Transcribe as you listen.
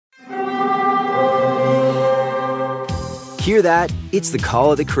Hear that? It's the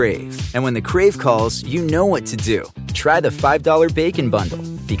call of the Crave. And when the Crave calls, you know what to do. Try the $5 Bacon Bundle,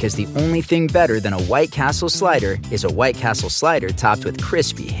 because the only thing better than a White Castle slider is a White Castle slider topped with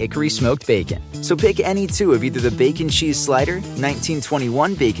crispy hickory smoked bacon. So pick any two of either the Bacon Cheese Slider,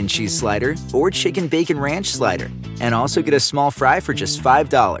 1921 Bacon Cheese Slider, or Chicken Bacon Ranch Slider. And also get a small fry for just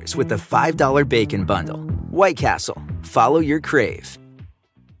 $5 with the $5 Bacon Bundle. White Castle. Follow your Crave.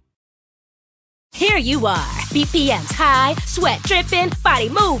 Here you are, BPMs high, sweat dripping, body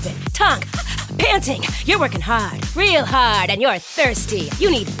moving, tongue panting. You're working hard, real hard, and you're thirsty.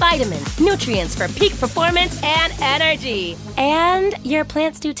 You need vitamins, nutrients for peak performance and energy. And your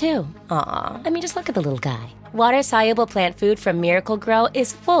plants do too. Aw, I mean, just look at the little guy. Water-soluble plant food from Miracle Grow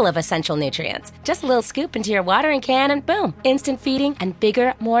is full of essential nutrients. Just a little scoop into your watering can and boom, instant feeding and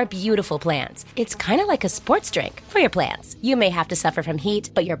bigger, more beautiful plants. It's kind of like a sports drink for your plants. You may have to suffer from heat,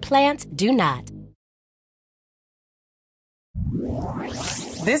 but your plants do not.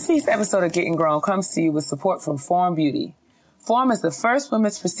 This week's episode of Getting Grown comes to you with support from Form Beauty. Form is the first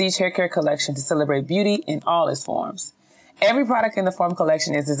women's prestige hair care collection to celebrate beauty in all its forms. Every product in the Form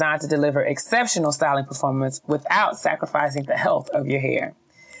collection is designed to deliver exceptional styling performance without sacrificing the health of your hair.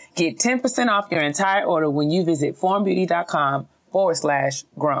 Get 10% off your entire order when you visit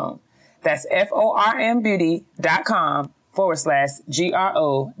formbeauty.com/grown. That's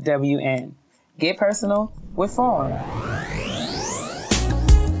formbeauty.com/GROWN. Get personal with Form.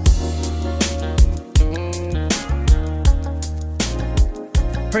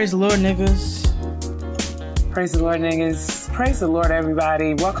 Praise the Lord, niggas. Praise the Lord, niggas. Praise the Lord,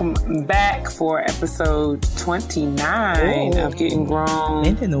 everybody. Welcome back for episode 29 of Getting Grown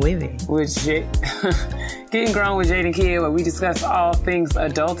with Getting Grown with Jade and Kia, where we discuss all things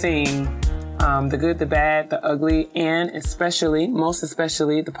adulting, the good, the bad, the ugly, and most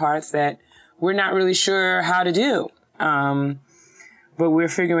especially, the parts that we're not really sure how to do. But we're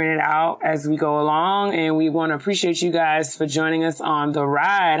figuring it out as we go along, and we want to appreciate you guys for joining us on the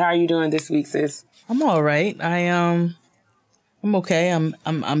ride. How are you doing this week, sis? I'm all right. I'm okay.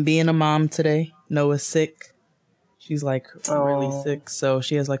 I'm being a mom today. Noah's sick. She's like really sick, so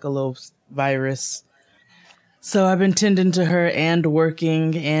she has like a little virus. So I've been tending to her and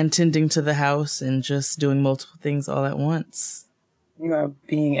working and tending to the house and just doing multiple things all at once. You are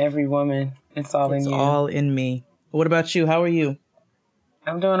being every woman. It's all in you. It's all in me. What about you? How are you?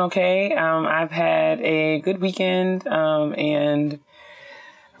 I'm doing okay. I've had a good weekend and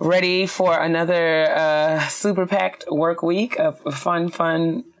ready for another super packed work week of fun,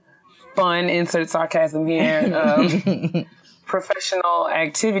 insert sarcasm here, professional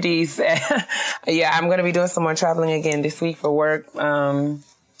activities. Yeah, I'm going to be doing some more traveling again this week for work and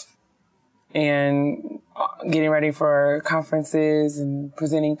getting ready for conferences and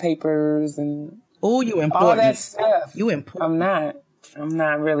presenting papers and you important. All that stuff. You important. I'm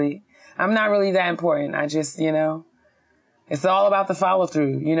not really that important. I just, it's all about the follow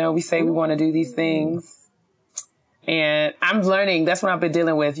through. We say we want to do these things and I'm learning. That's what I've been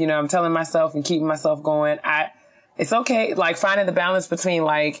dealing with. I'm telling myself and keeping myself going. It's okay. Like finding the balance between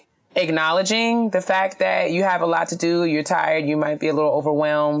like acknowledging the fact that you have a lot to do. You're tired. You might be a little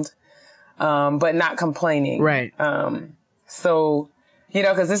overwhelmed, but not complaining. Right. So,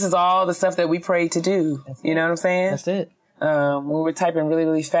 cause this is all the stuff that we prayed to do. You know what I'm saying? That's it. We were typing really,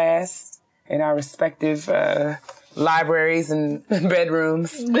 really fast in our respective libraries and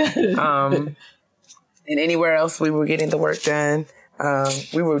bedrooms, and anywhere else we were getting the work done.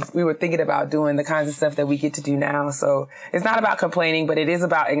 We were thinking about doing the kinds of stuff that we get to do now. So it's not about complaining, but it is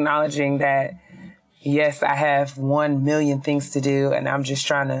about acknowledging that, yes, I have 1 million things to do, and I'm just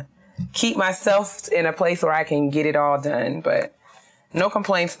trying to keep myself in a place where I can get it all done. But no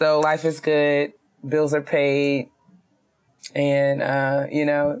complaints, though. Life is good. Bills are paid. And,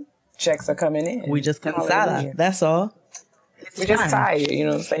 checks are coming in. We just cansada. That's all. We're just tired. You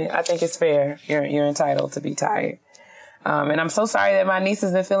know what I'm saying? I think it's fair. You're entitled to be tired. And I'm so sorry that my niece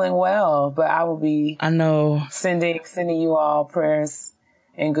isn't feeling well, but I will be. I know. Sending you all prayers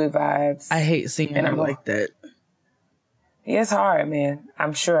and good vibes. I hate seeing her like that. Yeah, it's hard, man.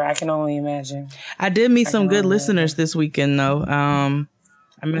 I'm sure. I can only imagine. I did meet some good listeners this weekend, though.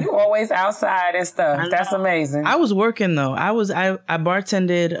 You're always outside and stuff. That's amazing. I was working though. I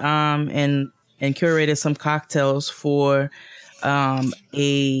bartended and curated some cocktails for a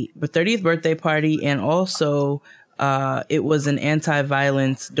 30th birthday party, and also it was an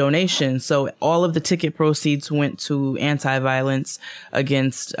anti-violence donation. So all of the ticket proceeds went to anti-violence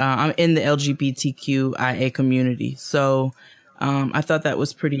against in the LGBTQIA community. So I thought that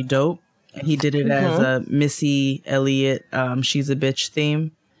was pretty dope. And he did it as a Missy Elliott, She's a Bitch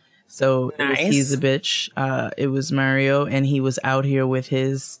theme. So it was Nice. He's a Bitch. It was Mario, and he was out here with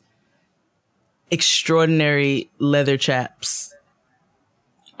his extraordinary leather chaps.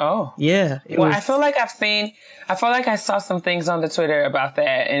 Oh. Yeah. I feel like I saw some things on the Twitter about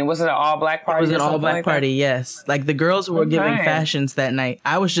that. And was it an all-black party? It was or an something all-black like party, yes. Like, the girls were giving Okay. fashions that night.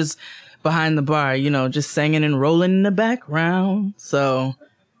 I was just behind the bar, just singing and rolling in the background. So,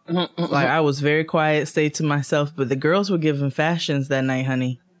 like, I was very quiet, stayed to myself. But the girls were giving fashions that night,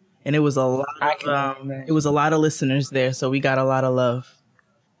 honey. And it was a lot it was a lot of listeners there, so we got a lot of love.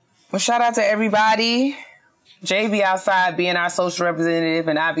 Well, shout out to everybody. Jay be outside being our social representative,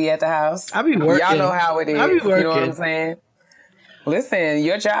 and I be at the house. I be working. Y'all know how it is. I be working. You know what I'm saying? Listen,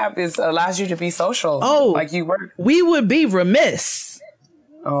 your job allows you to be social. Oh, like you work. We would be remiss.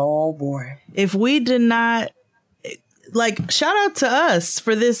 Oh boy! If we did not, shout out to us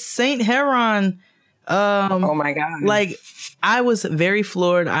for this Saint Heron. Oh my God! Like, I was very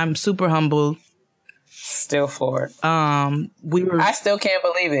floored. I'm super humbled. Still floored. I still can't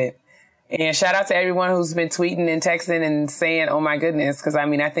believe it. And shout out to everyone who's been tweeting and texting and saying, "Oh my goodness," because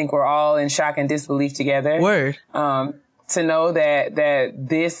I think we're all in shock and disbelief together. Word. To know that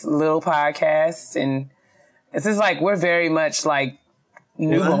this little podcast, and it's just like we're very much like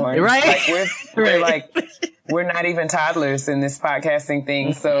newborns, right? Like we're like we're not even toddlers in this podcasting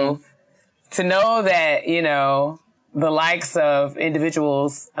thing. Mm-hmm. So to know that the likes of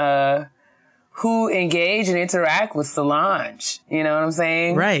individuals who engage and interact with Solange, you know what I'm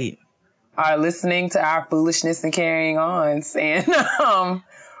saying? Right. Are listening to our foolishness and carrying on, and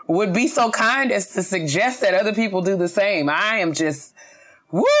would be so kind as to suggest that other people do the same. I am just,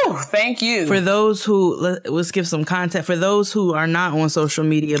 woo, thank you. For those who, let's give some context. For those who are not on social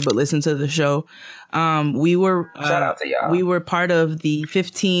media but listen to the show, we were shout out to y'all. We were part of the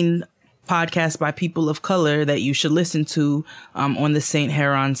 15 podcasts by people of color that you should listen to on the Saint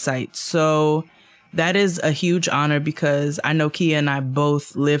Heron site. So that is a huge honor because I know Kia and I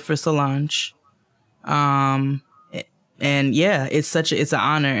both live for Solange. And yeah, it's an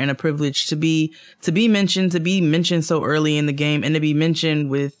honor and a privilege to be mentioned so early in the game and to be mentioned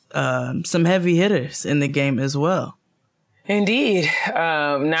with some heavy hitters in the game as well. Indeed.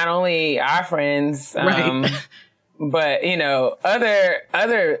 Not only our friends, right. but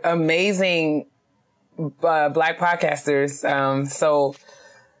other amazing Black podcasters. So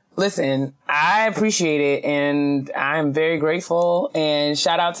listen, I appreciate it and I'm very grateful, and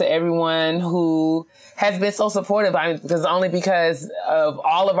shout out to everyone who has been so supportive. Because of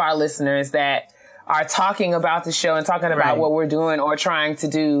all of our listeners that are talking about the show and talking about what we're doing or trying to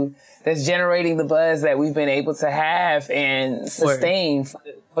do, that's generating the buzz that we've been able to have and sustain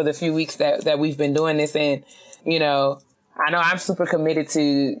for the few weeks that we've been doing this. And, I know I'm super committed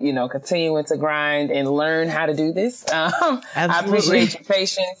to, continuing to grind and learn how to do this. I appreciate your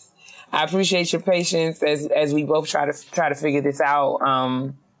patience. As we both try to figure this out.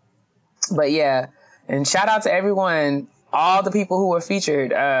 But yeah, and shout out to everyone, all the people who were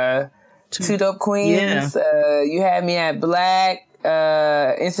featured. Two Dope Queens. Yeah. You had me at Black,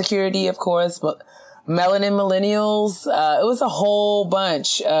 Insecurity, of course, but Melanin Millennials. It was a whole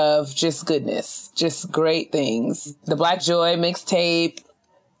bunch of just goodness, just great things. The Black Joy mixtape,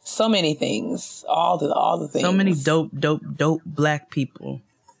 so many things, all the things. So many dope Black people.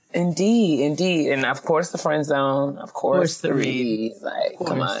 Indeed. And of course the Friend Zone, of course the Read. Like,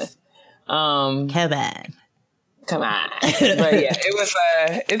 come on. Come on. But yeah,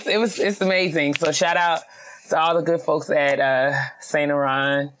 it was it's amazing. So shout out to all the good folks at Saint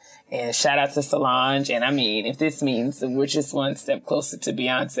Heron. And shout out to Solange. And if this means that we're just one step closer to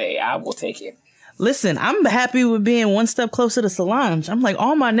Beyonce, I will take it. Listen, I'm happy with being one step closer to Solange. I'm like,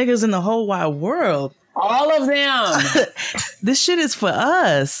 all my niggas in the whole wide world. All of them. This shit is for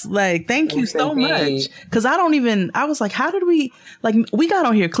us. Like, thank you so much. Because I was like, how did we got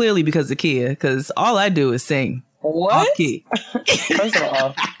on here clearly because of Kia. Because all I do is sing. What? First of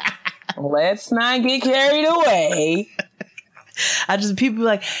all, let's not get carried away. People be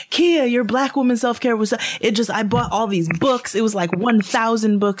like, Kia, your Black woman self-care was, I bought all these books. It was like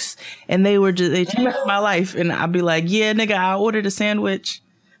 1,000 books and they changed my life. And I'd be like, yeah, nigga, I ordered a sandwich.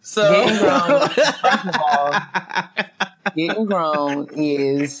 So Getting Grown, first of all, Getting Grown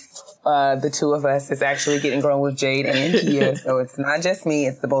is the two of us. It's actually Getting Grown with Jade and Kia. So it's not just me,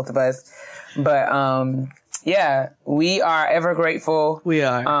 it's the both of us. But yeah, we are ever grateful. We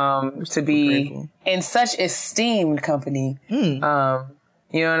are to be in such esteemed company. You know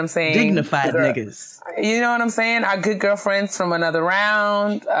what I'm saying? Dignified niggas. You know what I'm saying? Our good girlfriends from another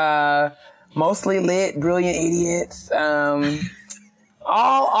round, mostly lit, brilliant idiots.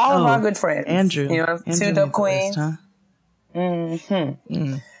 All of our good friends. Andrew. Two Dope Queens. Huh?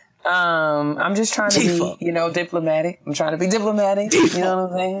 I'm just trying to be, diplomatic. I'm trying to be diplomatic. You know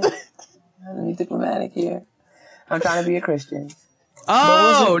what I'm saying? I'm trying to be diplomatic here. I'm trying to be a Christian.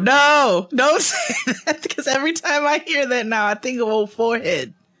 Oh, no. Don't say that, because every time I hear that now, I think of old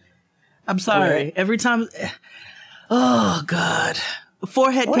forehead. I'm sorry. What? Every time. Oh, God.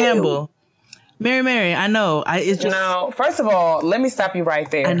 Forehead what Campbell. Mary, I know. It's just. No, first of all, let me stop you right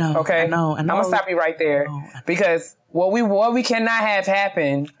there. I know. Okay? I know. I'm going to stop you right there. Because what we cannot have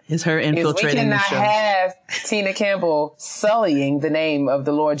happen is her infiltrating the show. We cannot have Tina Campbell sullying the name of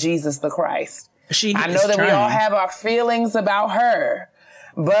the Lord Jesus the Christ. I know that we all have our feelings about her,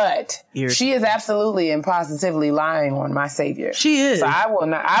 but she is absolutely and positively lying on my Savior. She is. So I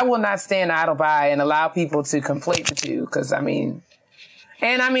will not stand idle by and allow people to conflate the two. Because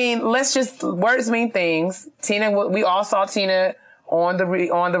let's just, words mean things. Tina, we all saw Tina on the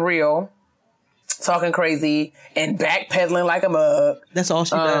reel, talking crazy and backpedaling like a mug. That's all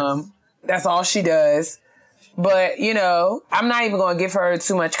she does. That's all she does. But, I'm not even going to give her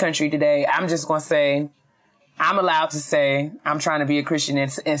too much country today. I'm just going to say, I'm allowed to say I'm trying to be a Christian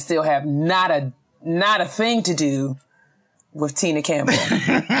and still have not a thing to do with Tina Campbell.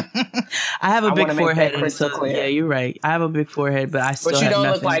 I have a big forehead. Yeah, you're right. I have a big forehead, but I still have nothing. But you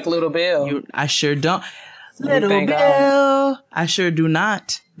don't look like Little Bill. I sure don't. Little Bill. I sure do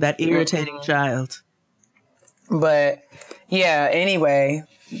not. That irritating child. But, yeah, anyway,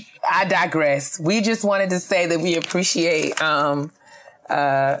 I digress. We just wanted to say that we appreciate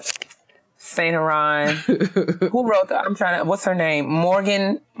Saint Aran. Who wrote what's her name?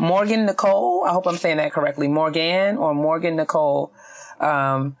 Morgan Nicole. I hope I'm saying that correctly. Morgan Nicole,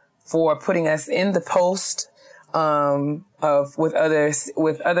 for putting us in the post with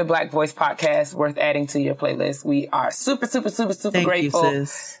other Black Voice podcasts worth adding to your playlist. We are super, super, super, super grateful. Thank you,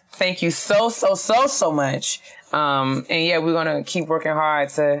 sis. Thank you so much. And yeah, we're gonna keep working hard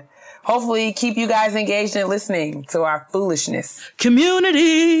to hopefully keep you guys engaged and listening to our foolishness.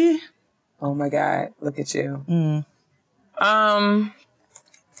 Community. Oh my God, look at you.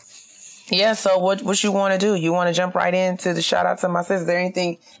 Yeah, so what you want to do? You want to jump right into the shout out to my sis? Is there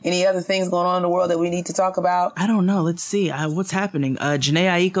any other things going on in the world that we need to talk about? I don't know. Let's see. What's happening?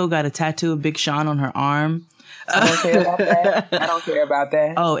 Janae Aiko got a tattoo of Big Sean on her arm. I don't care about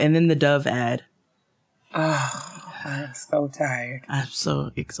that. Oh, and then the Dove ad. Oh, I'm so tired. I'm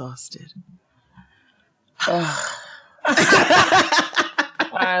so exhausted.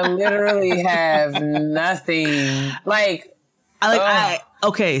 I literally have nothing.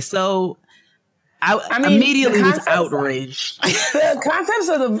 Okay, so I immediately was outraged. The concepts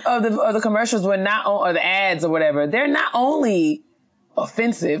of the commercials or the ads or whatever, they're not only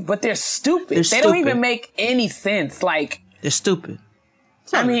offensive, but they're stupid. They don't even make any sense. They're stupid.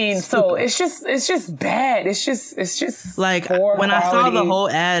 So it's just bad. It's just like when I saw the whole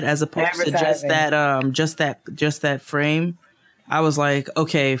ad as opposed to just that frame, I was like,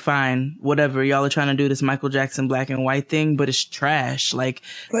 okay, fine, whatever. Y'all are trying to do this Michael Jackson black and white thing, but it's trash. I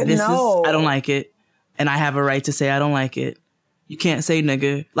don't like it. And I have a right to say I don't like it. You can't say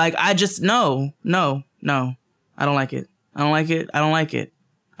nigga. No. I don't like it. I don't like it.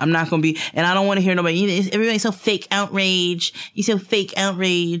 I'm not going to be, and I don't want to hear nobody, everybody's so fake outrage. You so fake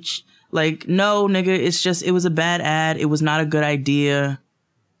outrage. No, nigga, it was a bad ad. It was not a good idea.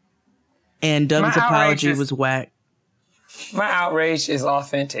 And Dove's apology was whack. My outrage is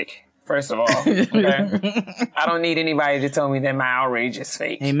authentic, first of all. Okay? I don't need anybody to tell me that my outrage is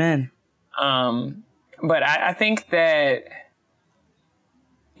fake. Amen. But I think that,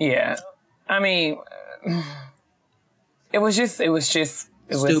 yeah, it was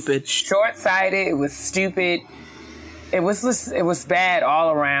stupid, short-sighted. It was stupid. It was bad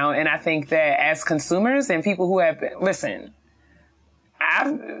all around. And I think that as consumers and people who have been,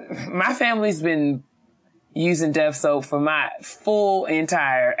 my family's been using Dove soap for my full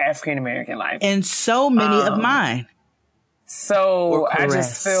entire African American life, and so many of mine. So I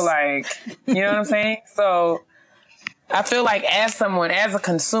just feel like, you know what I'm saying? So I feel like as a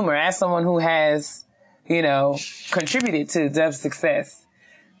consumer, as someone who has, contributed to Dove's success,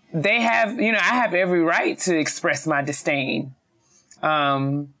 they have, I have every right to express my disdain.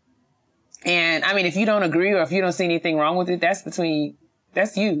 And if you don't agree or if you don't see anything wrong with it, that's between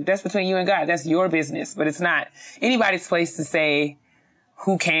you and God. That's your business, but it's not anybody's place to say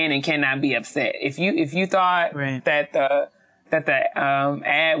who can and cannot be upset. If you thought that the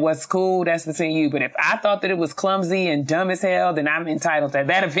ad was cool, that's between you. But if I thought that it was clumsy and dumb as hell, then I'm entitled to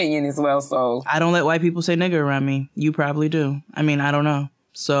that opinion as well. So I don't let white people say nigger around me. You probably do. I don't know.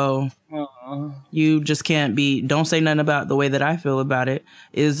 So you just don't say nothing about the way that I feel about it.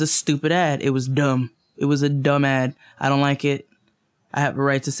 It is a stupid ad. It was dumb. It was a dumb ad. I don't like it. I have a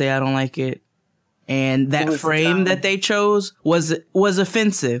right to say I don't like it. And that frame that they chose was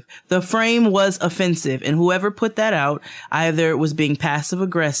offensive. The frame was offensive. And whoever put that out either was being passive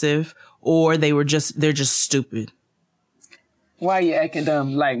aggressive or they're just stupid. Why you acting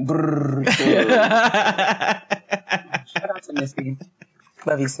dumb? Like, brrr. Shout out to Missy.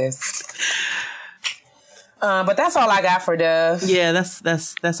 Love you, sis. But that's all I got for Dove. Yeah,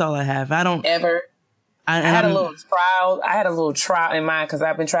 that's all I have. I don't ever. I had a little trial. I had a little trial in mind because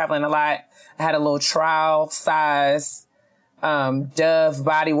I've been traveling a lot. I had a little trial size Dove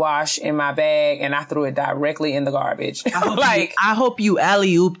body wash in my bag, and I threw it directly in the garbage. I hope you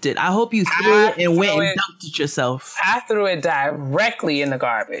alley-ooped it. I hope you threw it and went and dumped it yourself. I threw it directly in the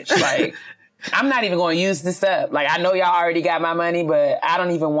garbage. Like, I'm not even going to use this up. Like, I know y'all already got my money, but I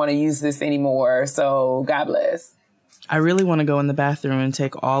don't even want to use this anymore. So God bless. I really want to go in the bathroom and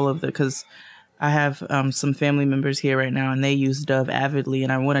take all of because I have some family members here right now, and they use Dove avidly,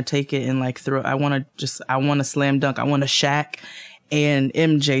 and I want to take it and like I want to slam dunk. I want to Shaq and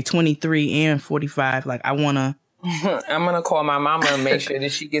MJ 23 and 45. Like, I want to. I'm going to call my mama and make sure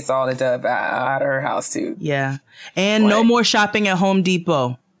that she gets all the Dove out of her house too. Yeah. And no more shopping at Home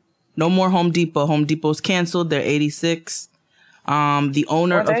Depot. No more Home Depot. Home Depot's canceled. They're 86. The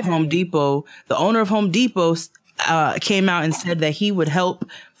owner of Home Depot came out and said that he would help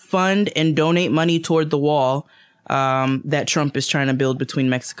fund and donate money toward the wall that Trump is trying to build between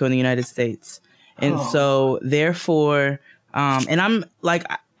Mexico and the United States. And so therefore, and I'm like,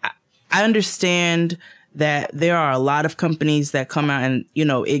 I understand that there are a lot of companies that come out and, you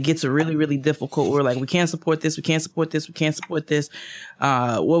know, it gets really, really difficult. We're like, we can't support this. We can't support this. We can't support this.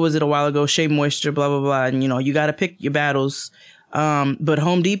 What was it a while ago? Shea Moisture, blah, blah, blah. And, you know, you got to pick your battles. But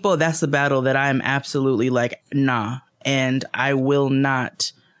Home Depot, that's the battle that I am absolutely like, nah. And I will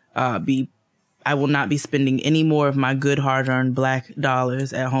not be spending any more of my good hard-earned black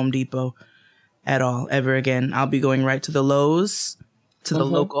dollars at Home Depot at all, ever again. I'll be going right to the Lowe's, to the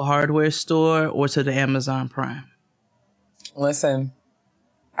local hardware store, or to the Amazon Prime. Listen,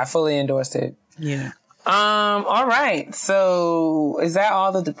 I fully endorse it. Yeah. All right. So is that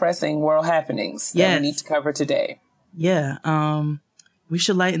all the depressing world happenings that we need to cover today? Yeah. We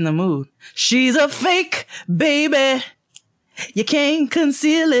should lighten the mood. She's a fake baby. You can't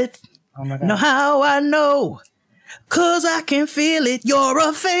conceal it. Oh my God. Know how I know? 'Cause I can feel it. You're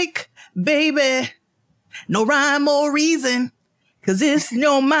a fake baby. No rhyme or reason. 'Cause it's in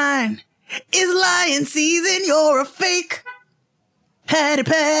your mind. It's lying season. You're a fake Patty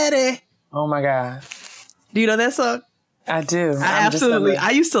Patty. Oh my God. Do you know that song? I do.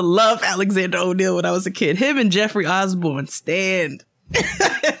 I used to love Alexander O'Neal when I was a kid. Him and Jeffrey Osborne stand.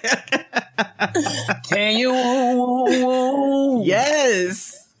 Can you?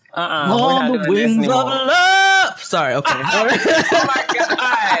 Yes. On the wings of love. Sorry. Okay. Oh my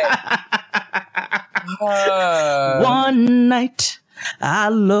God. One night I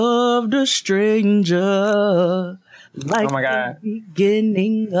loved a stranger. Like oh my God. The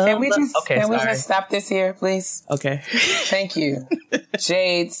beginning of can we just stop this here, please? Okay. Thank you.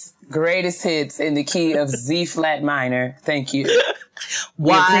 Jade's greatest hits in the key of Z flat minor. Thank you.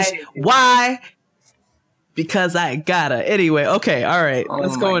 Why? Because I gotta. Anyway, okay, all right.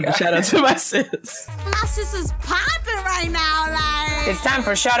 Let's go and shout out to my sis. My sis is popping right now, like. It's time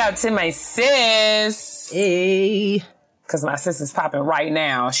for shout out to my sis. Hey. Because my sis is popping right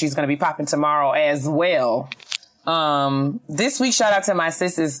now. She's going to be popping tomorrow as well. This week's shout out to my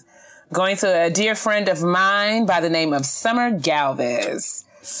sis is going to a dear friend of mine by the name of Summer Galvez.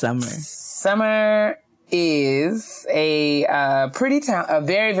 Summer is a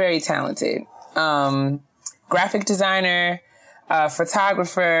very, very talented graphic designer,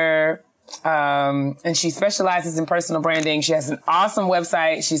 photographer, and she specializes in personal branding. She has an awesome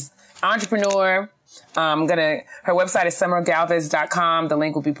website. She's an entrepreneur. Her website is summergalvez.com. The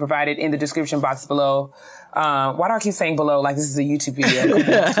link will be provided in the description box below. Why do I keep saying below? Like this is a YouTube video.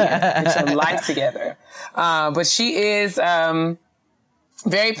 Get your life together. But she is,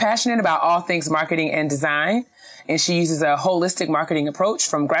 very passionate about all things marketing and design. And she uses a holistic marketing approach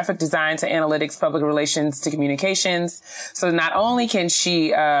from graphic design to analytics, public relations to communications. So not only can she,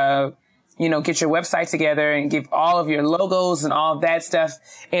 get your website together and get all of your logos and all of that stuff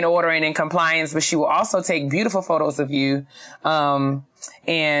in order and in compliance, but she will also take beautiful photos of you. And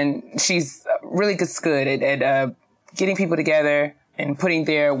she's really good at getting people together and putting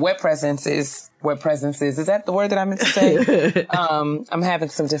their web presences. Is that the word that I meant to say? I'm having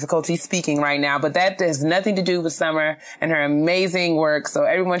some difficulty speaking right now, but that has nothing to do with Summer and her amazing work. So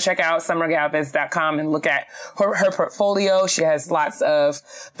everyone check out summergalvez.com and look at her portfolio. She has lots of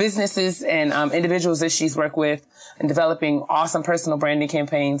businesses and individuals that she's worked with in developing awesome personal branding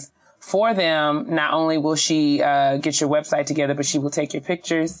campaigns for them. Not only will she get your website together, but she will take your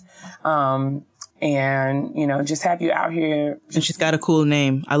pictures and, just have you out here. And she's got a cool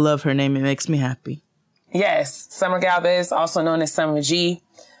name. I love her name. It makes me happy. Yes. Summer Galvez, also known as Summer G.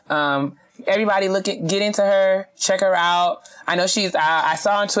 Everybody get into her, check her out. I know I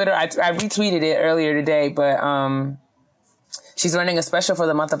saw on Twitter, I retweeted it earlier today, but she's running a special for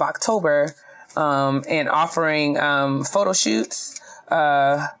the month of October and offering photo shoots.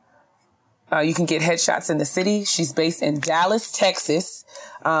 You can get headshots in the city. She's based in Dallas, Texas.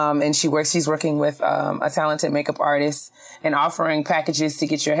 And she's working with a talented makeup artist and offering packages to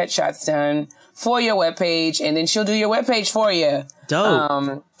get your headshots done for your webpage. And then she'll do your webpage for you.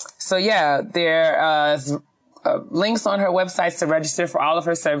 Dope. So yeah, there are links on her websites to register for all of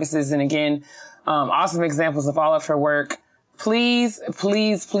her services. And again, awesome examples of all of her work. Please,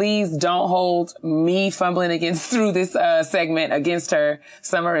 please, please don't hold me fumbling through this segment against her.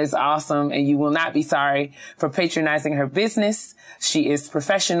 Summer is awesome, and you will not be sorry for patronizing her business. She is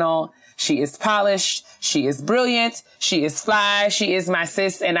professional. She is polished. She is brilliant. She is fly. She is my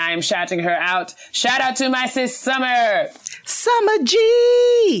sis, and I am shouting her out. Shout out to my sis, Summer. Summer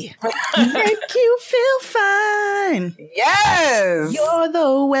G. Make you feel fine. Yes. You're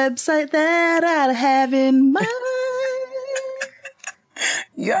the website that I have in mind.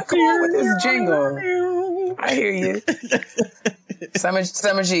 Yeah, come on with this jingle. I hear you. Summer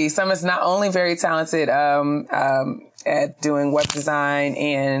G. Summer's not only very talented at doing web design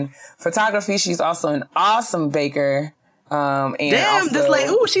and photography, she's also an awesome baker. And damn, also, this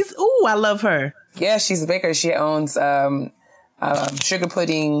lady, I love her. Yeah, she's a baker. She owns sugar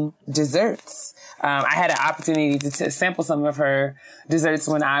pudding desserts. I had an opportunity to sample some of her desserts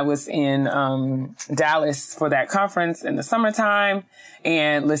when I was in Dallas for that conference in the summertime.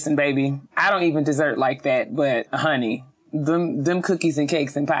 And listen, baby, I don't even dessert like that, but honey, them cookies and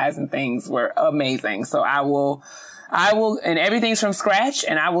cakes and pies and things were amazing. So I will, and everything's from scratch,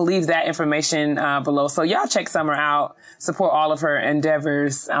 and I will leave that information below. So y'all check Summer out, support all of her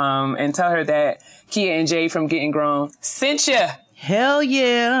endeavors, and tell her that Kia and Jay from Getting Grown sent you. Hell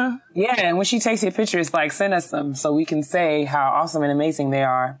yeah. Yeah, and when she takes your pictures, send us them so we can say how awesome and amazing they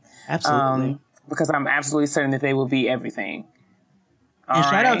are. Absolutely. Because I'm absolutely certain that they will be everything. And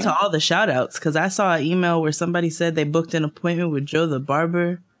shout out to all the shout outs, because I saw an email where somebody said they booked an appointment with Joe the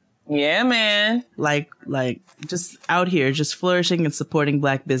Barber. Yeah, man. Like just out here, just flourishing and supporting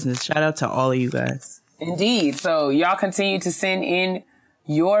Black business. Shout out to all of you guys. Indeed. So y'all continue to send in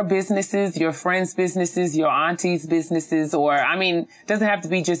your businesses, your friends' businesses, your auntie's businesses, or, it doesn't have to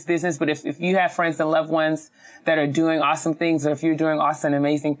be just business, but if you have friends and loved ones that are doing awesome things, or if you're doing awesome,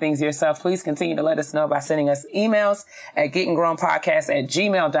 amazing things yourself, please continue to let us know by sending us emails at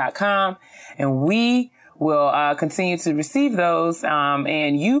gettinggrownpodcast@gmail.com. And we will continue to receive those.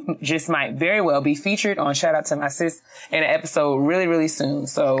 And you just might very well be featured on Shout Out to My Sis in an episode really, really soon.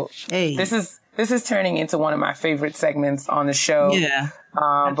 So hey. This is turning into one of my favorite segments on the show. Yeah.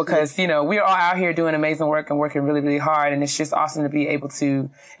 Because, we're all out here doing amazing work and working really, really hard. And it's just awesome to be able to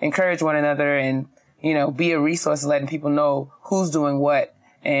encourage one another and, be a resource, letting people know who's doing what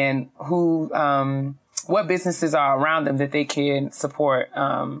and what businesses are around them that they can support.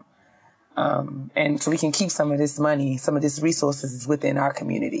 And so we can keep some of this money, some of these resources within our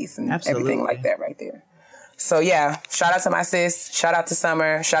communities and everything like that right there. So yeah, shout out to my sis, shout out to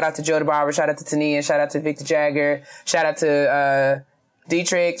Summer, shout out to Joe the Barber, shout out to Tania, shout out to Victor Jagger, shout out to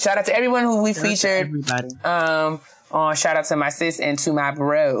Dietrich, shout out to everyone who we featured on Shout Out to My Sis and to my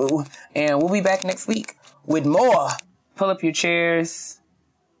bro. And we'll be back next week with more. Pull up your chairs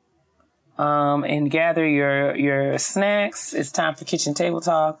and gather your snacks. It's time for Kitchen Table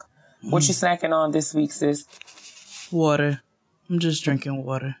Talk. What you snacking on this week, sis? Water. I'm just drinking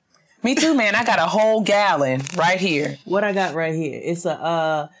water. Me too, man. I got a whole gallon right here. What I got right here? It's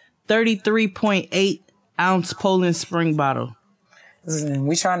a 33.8 ounce Poland Spring bottle. Listen,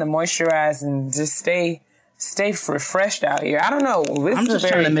 we trying to moisturize and just stay refreshed out here. I don't know. I'm just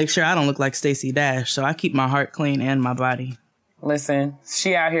trying to make sure I don't look like Stacey Dash, so I keep my heart clean and my body. Listen,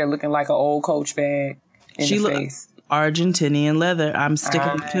 she out here looking like an old Coach bag in the face. Argentinian leather. I'm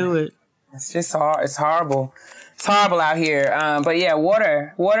sticking to it. It's just hard. It's horrible. It's horrible out here. But yeah,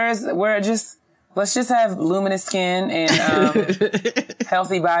 water. Let's just have luminous skin and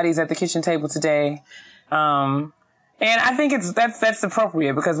healthy bodies at the kitchen table today. And I think that's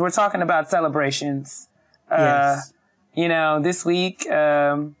appropriate because we're talking about celebrations. Yes. You know, this week,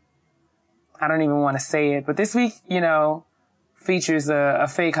 I don't even want to say it, but this week, you know, features a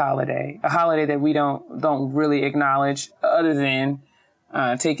fake holiday, a holiday that we don't really acknowledge other than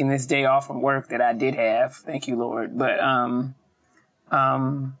taking this day off from work that I did have. Thank you, Lord. But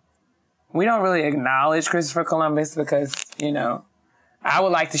we don't really acknowledge Christopher Columbus because, you know, I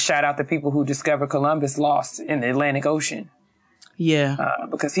would like to shout out the people who discovered Columbus lost in the Atlantic Ocean. Yeah.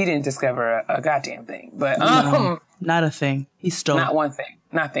 Because he didn't discover a goddamn thing. But No, not a thing. He stole. Not one thing.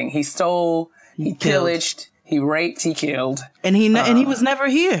 Nothing. He stole, he pillaged, he raped, he killed. And he was never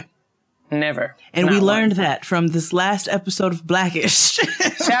here. Never. And Not we learned once. that from this last episode of Blackish.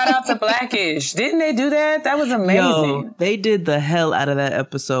 Shout out to Blackish. Didn't they do that? That was amazing. Yo, they did the hell out of that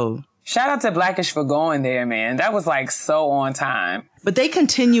episode. Shout out to Blackish for going there, man. That was like so on time. But they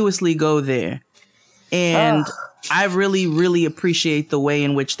continuously go there. And Ugh. I really, really appreciate the way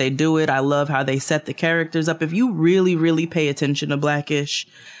in which they do it. I love how they set the characters up. If you really, really pay attention to Blackish,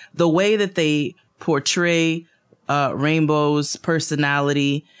 the way that they portray Rainbow's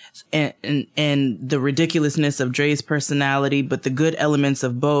personality and the ridiculousness of Dre's personality, but the good elements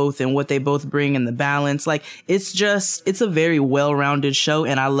of both and what they both bring and the balance, like it's a very well-rounded show.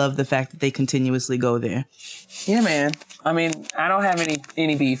 And I love the fact that they continuously go there. Yeah, man. I mean, I don't have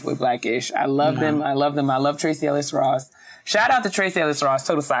any beef with Blackish. I love them. I love them. I love Tracee Ellis Ross. Shout out to Tracee Ellis Ross.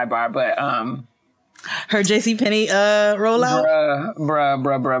 Total sidebar, but her JCPenney rollout.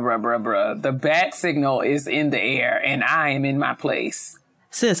 Bruh. The bat signal is in the air, and I am in my place.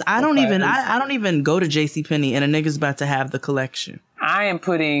 Sis, I don't even go to JCPenney, and a nigga's about to have the collection. I am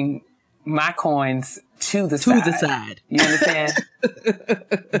putting my coins to the side. You understand?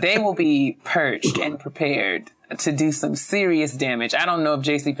 They will be perched and prepared to do some serious damage. I don't know if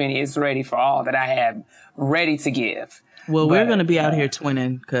JCPenney is ready for all that I have ready to give. Well, we're going to be out here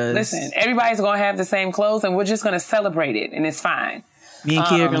twinning because... Listen, everybody's going to have the same clothes and we're just going to celebrate it and it's fine. Me and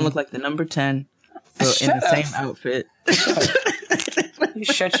Kia are going to look like the number 10 in the same outfit. You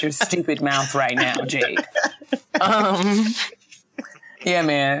shut your stupid mouth right now, Jade. Yeah,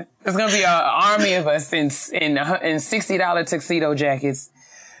 man. There's going to be an army of us in $60 tuxedo jackets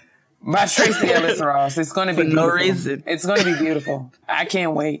by Tracee Ellis Ross. It's going to be no beautiful. reason. It's going to be beautiful. I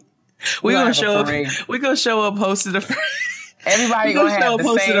can't wait. We're going to show up. We're going to show up hosting a Everybody going to have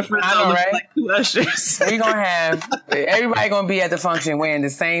the same, I know, right? Like two ushers. We're going to have, everybody going to be at the function wearing the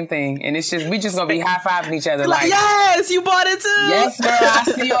same thing. And it's just, we just going to be high-fiving each other like, yes, you bought it too. Yes, girl, I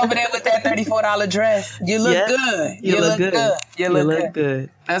see you over there with that $34 dress. You look good. You look good. You look good.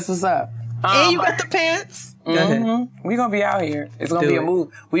 That's what's up. And you got the pants. Go ahead. We're going to be out here. It's going to be a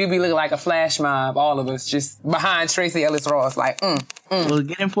move. We'll be looking like a flash mob, all of us, just behind Tracee Ellis Ross, like, Well,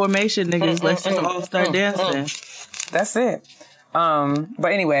 get in formation, niggas. Let's just all start dancing. That's it.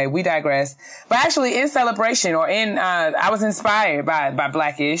 But anyway, we digress. But actually, in celebration or I was inspired by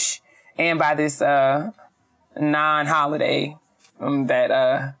Blackish and by this non-holiday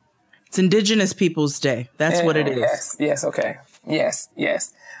that it's Indigenous Peoples Day. That's what it is. Yes. Okay. Yes.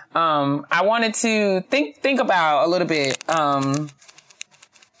 I wanted to think about a little bit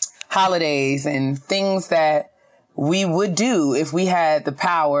holidays and things that we would do if we had the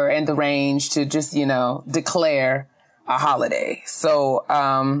power and the range to just, declare a holiday. So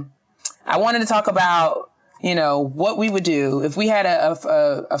I wanted to talk about, what we would do if we had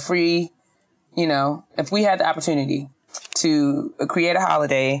a free, if we had the opportunity to create a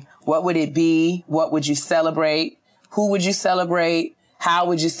holiday. What would it be? What would you celebrate? Who would you celebrate? How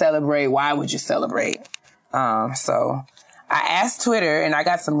would you celebrate? Why would you celebrate? So I asked Twitter and I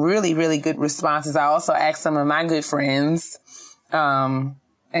got some really, really good responses. I also asked some of my good friends,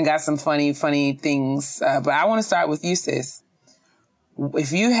 and got some funny things. But I want to start with you, sis.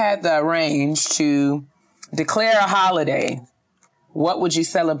 If you had the range to declare a holiday, what would you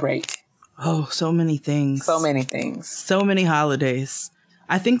celebrate? Oh, so many things. So many things. So many holidays.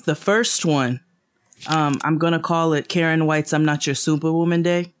 I think the first one, I'm going to call it Karen White's I'm Not Your Superwoman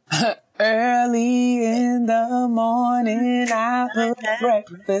Day. Early in the morning, I put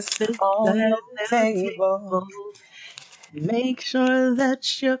breakfast on the table. Make sure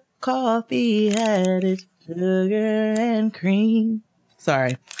that your coffee had its sugar and cream.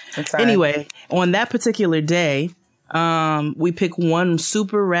 Sorry. Anyway, on that particular day, we pick one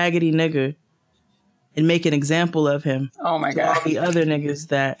super raggedy nigger and make an example of him. Oh my God. All the other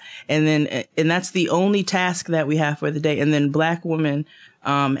niggas and that's the only task that we have for the day. And then black women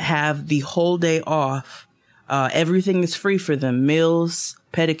have the whole day off. Everything is free for them. Meals,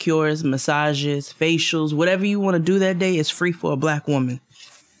 pedicures, massages, facials, whatever you want to do that day is free for a black woman.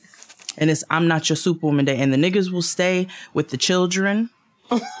 and it's I'm Not Your Superwoman Day, and the niggas will stay with the children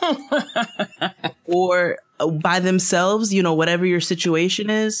or by themselves, you know, whatever your situation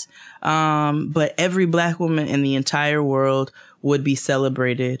is. But every Black woman in the entire world would be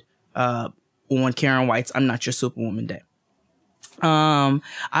celebrated on Karen White's I'm Not Your Superwoman Day. I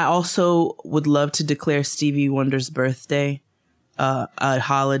also would love to declare Stevie Wonder's birthday a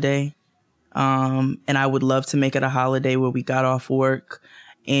holiday. And I would love to make it a holiday where we got off work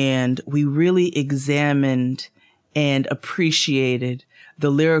and we really examined and appreciated the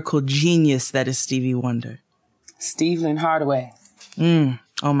lyrical genius that is Stevie Wonder. Stephen Hardaway.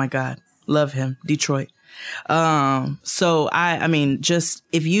 Oh my God. Love him. Detroit. So I mean, just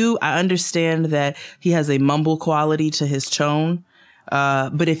I understand that he has a mumble quality to his tone.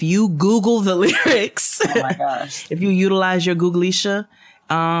 But if you Google the lyrics, oh my gosh, if you utilize your Googleisha,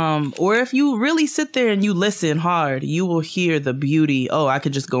 or if you really sit there and you listen hard, you will hear the beauty. Oh, I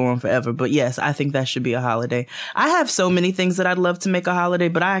could just go on forever. But yes, I think that should be a holiday. I have so many things that I'd love to make a holiday,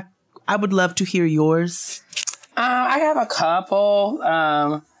 but I would love to hear yours. I have a couple.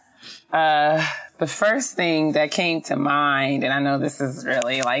 The first thing that came to mind, and I know this is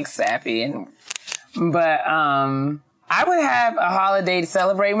really like sappy, but I would have a holiday to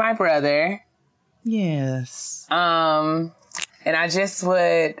celebrate my brother. Yes. And I just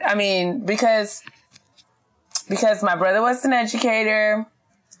would, I mean, because my brother was an educator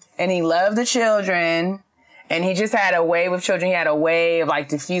and he loved the children and he just had a way with children. He had a way of like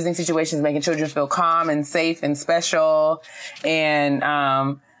diffusing situations, making children feel calm and safe and special. And,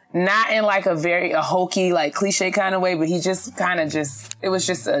 not in like a hokey, like cliche kind of way, but he just it was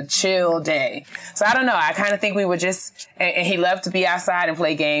just a chill day. So I don't know. I kind of think we would just, and he loved to be outside and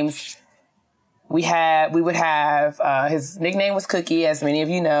play games. We would have, his nickname was Cookie, as many of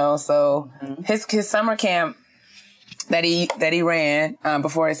you know. So his summer camp that he ran,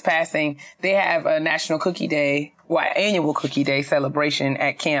 before his passing, they have a National Cookie Day, annual Cookie Day celebration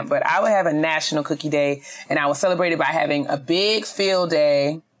at camp. But I would have a National Cookie Day and I would celebrate it by having a big field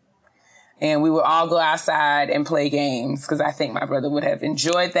day. And we would all go outside and play games because I think my brother would have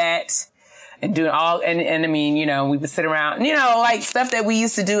enjoyed that. And doing and I mean, you know, we would sit around, you know, like stuff that we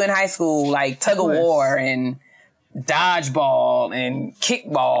used to do in high school, like tug of war and dodgeball and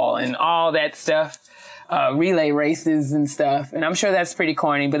kickball and all that stuff, relay races and stuff. And I'm sure that's pretty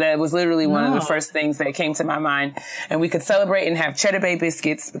corny, but that was literally one of the first things that came to my mind. And we could celebrate and have Cheddar Bay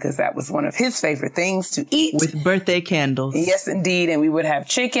biscuits because that was one of his favorite things to eat. With birthday candles. Yes, indeed. And we would have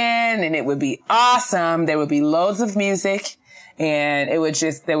chicken and it would be awesome. There would be loads of music. And it would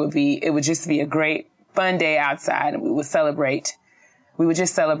just be a great fun day outside and we would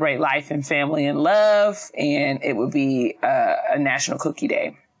just celebrate life and family and love. And it would be a National Cookie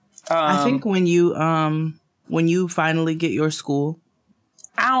Day. I think when you finally get your school,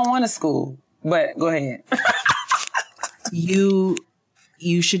 I don't want a school, but go ahead. you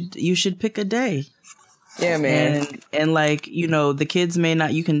should pick a day. Yeah, man. And like, you know, the kids may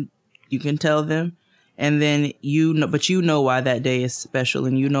not, you can tell them. And then but you know why that day is special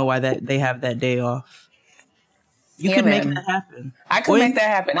and you know why that they have that day off. You could make that happen. I could make that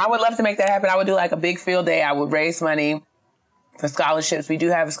happen. I would love to make that happen. I would do like a big field day. I would raise money for scholarships. We do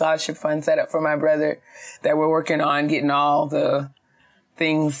have a scholarship fund set up for my brother that we're working on getting all the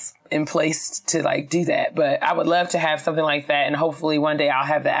things in place to like do that. But I would love to have something like that. And hopefully one day I'll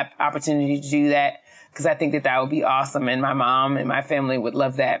have the opportunity to do that because I think that would be awesome. And my mom and my family would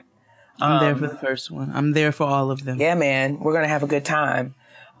love that. I'm there for the first one. I'm there for all of them. Yeah, man. We're going to have a good time.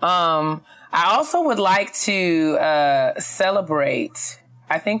 I also would like to celebrate.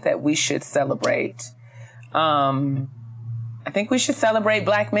 I think that we should celebrate. I think we should celebrate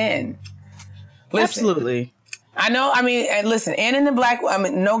Black men. Listen, absolutely. I know. I mean, and listen, and in the Black. I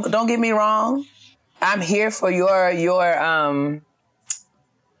mean, no, don't get me wrong. I'm here for your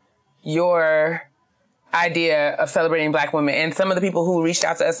idea of celebrating Black women. And some of the people who reached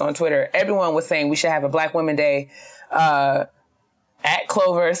out to us on Twitter, everyone was saying we should have a Black Women Day. At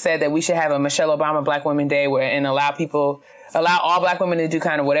Clover said that we should have a Michelle Obama Black Women Day and allow all Black women to do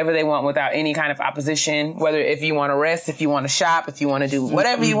kind of whatever they want without any kind of opposition, whether if you want to rest, if you want to shop, if you want to do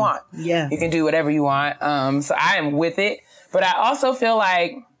whatever you want. Yeah. You can do whatever you want. So I am with it. But I also feel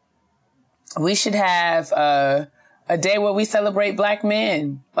like we should have a day where we celebrate Black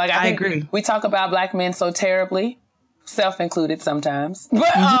men. Like I agree. We talk about Black men so terribly, self-included sometimes.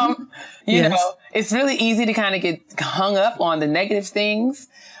 But you know, it's really easy to kind of get hung up on the negative things.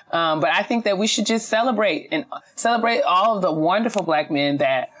 But I think that we should just celebrate all of the wonderful Black men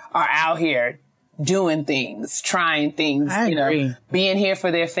that are out here doing things, trying things, being here for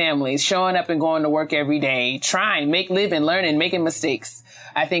their families, showing up and going to work every day, trying, living, learning, making mistakes.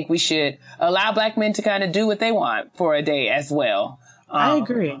 I think we should allow Black men to kind of do what they want for a day as well. I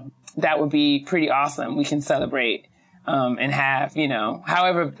agree. That would be pretty awesome. We can celebrate and have,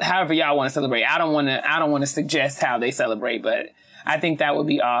 however y'all want to celebrate. I don't want to suggest how they celebrate, but I think that would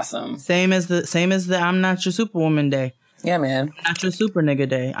be awesome. Same as the I'm Not Your Superwoman Day. Yeah, man. Not Your Super Nigga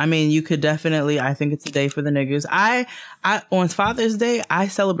Day. I mean, you could definitely, I think it's a day for the niggas. I on Father's Day, I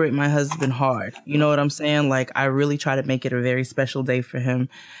celebrate my husband hard. You know what I'm saying? Like, I really try to make it a very special day for him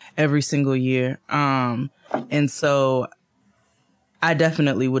every single year. And so I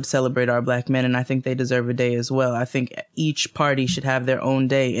definitely would celebrate our Black men, and I think they deserve a day as well. I think each party should have their own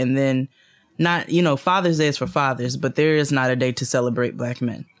day, and then not, Father's Day is for fathers, but there is not a day to celebrate Black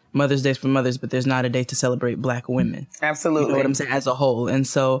men. Mother's Day is for mothers, but there's not a day to celebrate Black women. Absolutely. You know what I'm saying? As a whole. And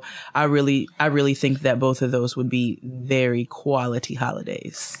so I really think that both of those would be very quality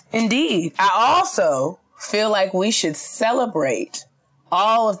holidays. Indeed. I also feel like we should celebrate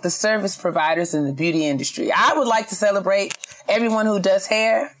all of the service providers in the beauty industry. I would like to celebrate everyone who does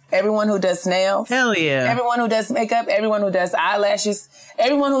hair, everyone who does nails. Hell yeah. Everyone who does makeup, everyone who does eyelashes,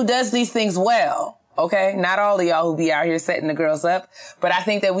 everyone who does these things well. Okay, not all of y'all who be out here setting the girls up, but I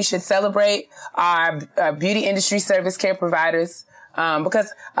think that we should celebrate our beauty industry service care providers because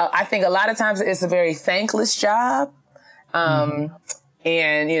I think a lot of times it's a very thankless job. And,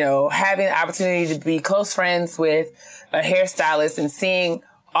 having the opportunity to be close friends with a hairstylist and seeing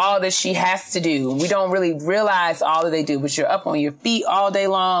all that she has to do. We don't really realize all that they do, but you're up on your feet all day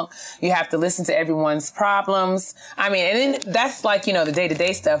long. You have to listen to everyone's problems. I mean, and then that's like, the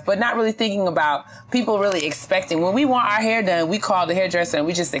day-to-day stuff, but not really thinking about people really expecting. When we want our hair done, we call the hairdresser and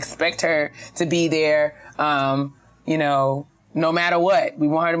we just expect her to be there, no matter what. We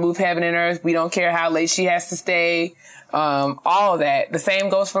want her to move heaven and earth. We don't care how late she has to stay. All of that. The same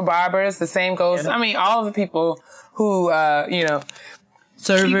goes for barbers. The same goes, all of the people who,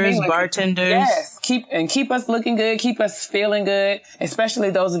 servers, bartenders. Yes. Keep us looking good, keep us feeling good,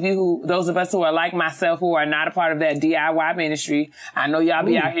 especially those of us who are like myself, who are not a part of that DIY ministry. I know y'all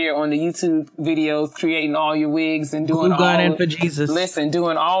be out here on the YouTube videos creating all your wigs and doing for Jesus. Listen,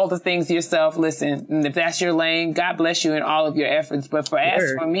 doing all the things yourself. Listen, and if that's your lane, God bless you in all of your efforts. But for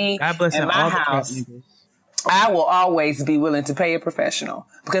me and my house, I will always be willing to pay a professional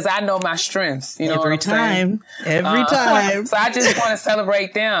because I know my strengths. Every time. So I just want to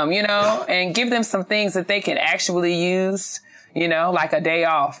celebrate them, and give them some things that they can actually use, like a day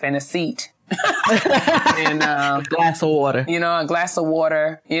off and a seat. And a glass of water. A glass of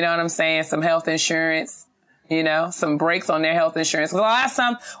water. You know what I'm saying? Some health insurance. Some breaks on their health insurance. Because a lot of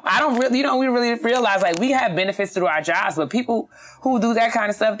times, we really realize, like, we have benefits through our jobs, but people who do that kind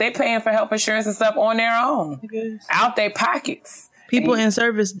of stuff, they paying for health insurance and stuff on their own. Out their pockets. People in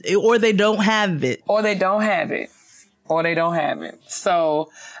service, or they don't have it. So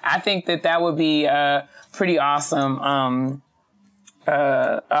I think that would be pretty awesome,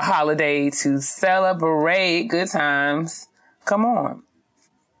 a holiday to celebrate good times. Come on.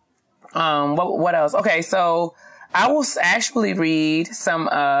 What else? Okay, so I will actually read some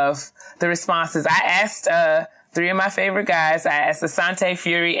of the responses. I asked three of my favorite guys. I asked Asante,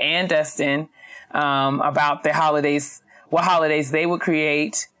 Fury, and Dustin about the holidays, what holidays they would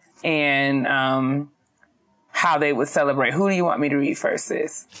create, and how they would celebrate. Who do you want me to read first,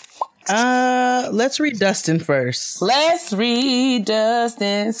 sis? Let's read Dustin first. Let's read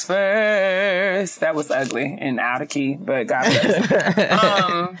Dustin's first. That was ugly and out of key, but God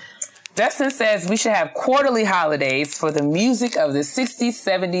bless. Dustin says we should have quarterly holidays for the music of the 60s,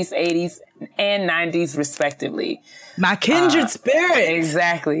 70s, 80s, and 90s, respectively. My kindred spirit.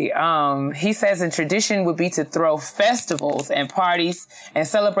 Exactly. He says a tradition would be to throw festivals and parties and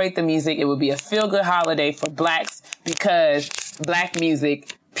celebrate the music. It would be a feel-good holiday for Blacks because Black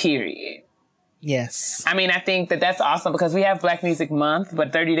music, period. Yes. I think that's awesome because we have Black Music Month,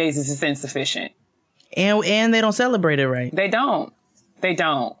 but 30 days is just insufficient. And they don't celebrate it right. They don't.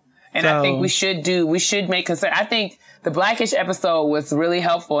 And I think we should make concern. I think the Blackish episode was really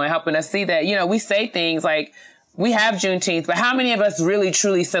helpful in helping us see that, we say things like we have Juneteenth, but how many of us really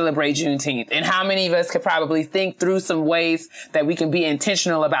truly celebrate Juneteenth? And how many of us could probably think through some ways that we can be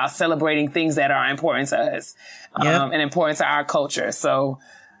intentional about celebrating things that are important to us, and important to our culture. So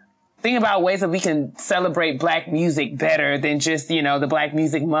think about ways that we can celebrate Black music better than just, the Black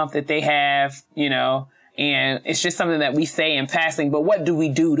Music Month that they have, and it's just something that we say in passing, but what do we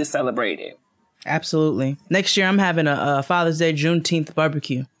do to celebrate it? Absolutely. Next year, I'm having a Father's Day Juneteenth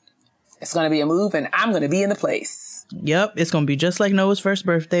barbecue. It's going to be a move, and I'm going to be in the place. Yep. It's going to be just like Noah's first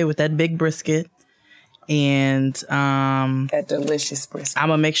birthday with that big brisket. And that delicious brisket. I'm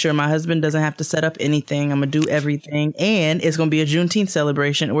gonna make sure my husband doesn't have to set up anything. I'm gonna do everything, and it's gonna be a Juneteenth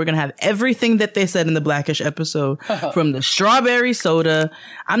celebration. We're gonna have everything that they said in the Blackish episode, from the strawberry soda.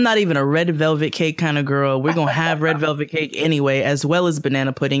 I'm not even a red velvet cake kind of girl. We're gonna have red velvet cake anyway, as well as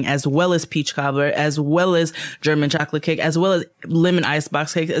banana pudding, as well as peach cobbler, as well as German chocolate cake, as well as lemon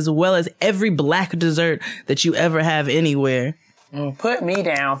icebox cake, as well as every black dessert that you ever have anywhere. Put me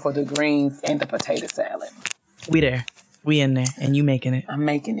down for the greens and the potato salad. We there. We in there. And you making it. I'm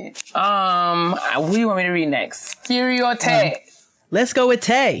making it. What do you want me to read next? Fury or Tay? Let's go with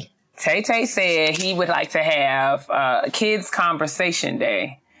Tay. Tay said he would like to have a kids conversation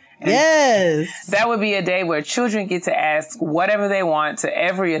day. And yes. That would be a day where children get to ask whatever they want to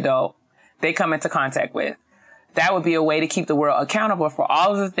every adult they come into contact with. That would be a way to keep the world accountable for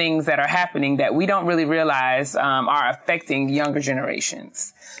all of the things that are happening that we don't really realize are affecting younger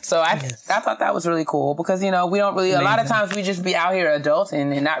generations. So I thought that was really cool because, you know, we don't really, a lot of times we just be out here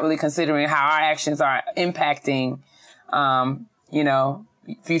adulting and not really considering how our actions are impacting, you know,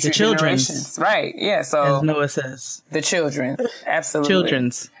 future generations. Right. Yeah. So as Noah says, the children. Absolutely.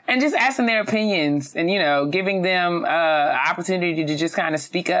 Children's. And just asking their opinions and, you know, giving them opportunity to just kind of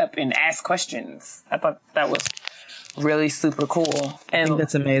speak up and ask questions. I thought that was really super cool. And I think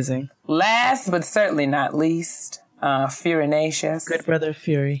that's amazing. Last but certainly not least, Furinacious. Good brother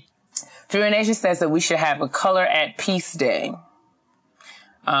Fury. Furinacious says that we should have a Color at Peace Day,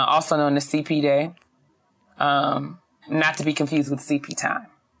 also known as CP Day, not to be confused with CP time.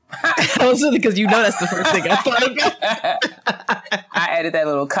 Also, because you know that's the first thing I thought about. I added that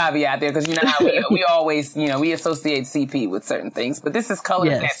little caveat there because you know how we always, you know, we associate CP with certain things. But this is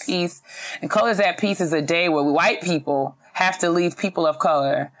Colors at Peace. And Colors at Peace is a day where white people have to leave people of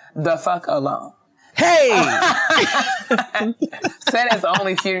color the fuck alone. Hey! Said as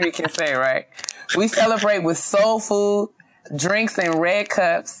only Fury can say, right? We celebrate with soul food, drinks in red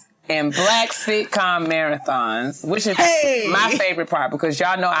cups, and black sitcom marathons, which is my favorite part because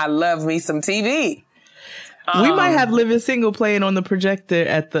y'all know I love me some TV. We might have Living Single playing on the projector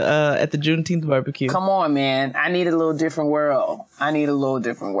at the Juneteenth barbecue. Come on, man. I need a little different world.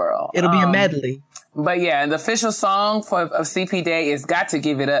 It'll be a medley. But yeah, the official song of CP Day is Got to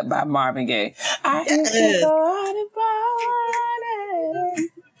Give It Up by Marvin Gaye. I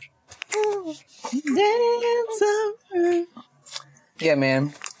yeah,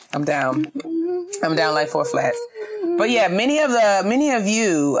 man. I'm down like 4 flats. But yeah, many of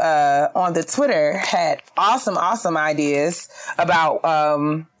you on the Twitter had awesome ideas about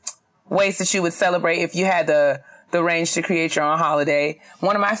ways that you would celebrate if you had the range to create your own holiday.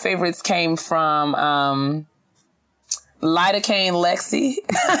 One of my favorites came from Lidocaine Lexi.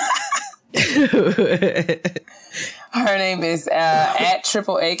 Her name is at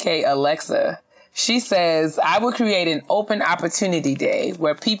 @AK Alexa. She says, I would create an open opportunity day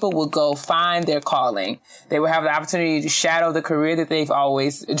where people will go find their calling. They will have the opportunity to shadow the career that they've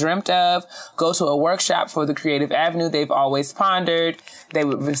always dreamt of, go to a workshop for the creative avenue they've always pondered. They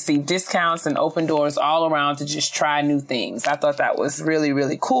would receive discounts and open doors all around to just try new things. I thought that was really,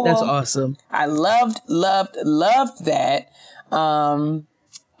 really cool. That's awesome. I loved that.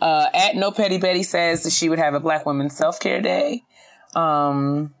 At No Petty Betty says that she would have a Black Women's Self-Care Day.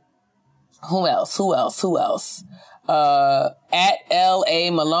 Who else? At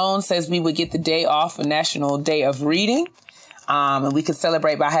L.A. Malone says we would get the day off for National Day of Reading. And we could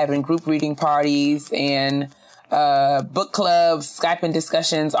celebrate by having group reading parties and book clubs, Skyping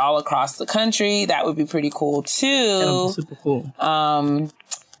discussions all across the country. That would be pretty cool, too. That would be super cool.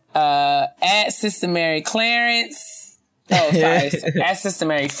 At Sister Mary Clarence. Oh, sorry. At Sister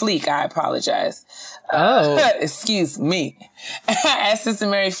Mary Fleek, I apologize. Excuse me. As Sister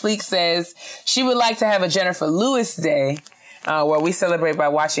Mary Fleek says, she would like to have a Jennifer Lewis Day, where we celebrate by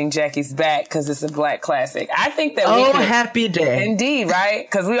watching Jackie's Back because it's a Black classic. I think that we could, happy day. Indeed, right?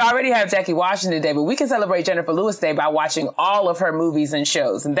 Because we already have Jackie Washington Day, but we can celebrate Jennifer Lewis Day by watching all of her movies and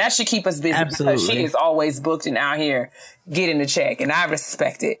shows. And that should keep us busy because she is always booked and out here getting the check. And I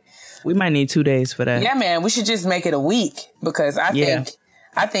respect it. We might need 2 days for that. Yeah, man. We should just make it a week because I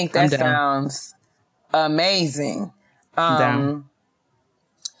think that sounds amazing. Down.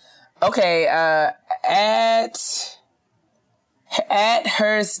 Okay, at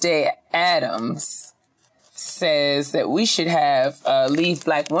Thursday Adams says that we should have Leave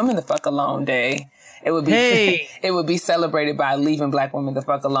Black Women the Fuck Alone Day. It would be celebrated by leaving Black women the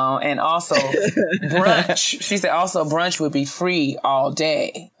fuck alone. And also brunch. She said also brunch would be free all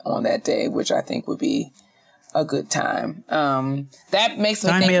day on that day, which I think would be a good time. That makes me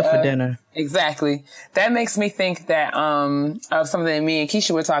Sign think me up for dinner. Exactly. That makes me think that of something that me and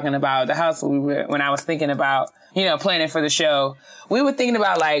Keisha were talking about at the house when I was thinking about, you know, planning for the show. We were thinking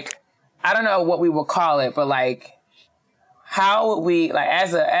about, like, I don't know what we would call it, but like, how would we, like,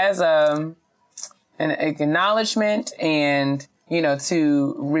 as an acknowledgement and, you know,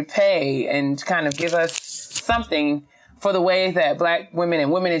 to repay and kind of give us something for the way that Black women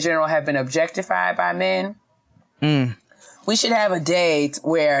and women in general have been objectified by men. We should have a day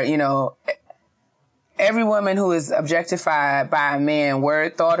where, you know, every woman who is objectified by a man,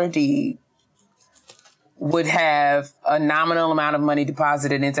 word, thought, or deed, would have a nominal amount of money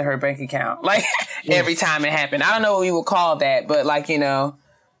deposited into her bank account. Like, every time it happened. I don't know what we would call that, but, like, you know,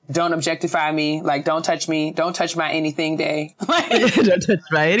 don't objectify me. Like, don't touch me. Don't touch my anything day. Don't touch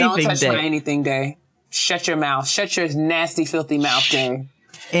my anything don't touch day. my anything day. Shut your mouth. Shut your nasty, filthy mouth day.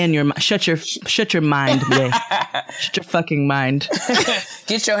 And shut your mind day. Shut your fucking mind.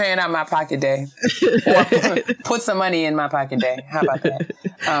 Get your hand out my pocket day. Put some money in my pocket day. How about that?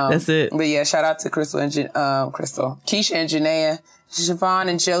 That's it. But yeah, shout out to Keisha and Janaea, Siobhan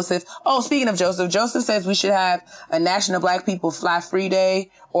and Joseph. Oh, speaking of Joseph says we should have a National Black People Fly Free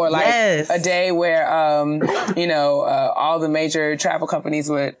Day, or like a day where, you know, all the major travel companies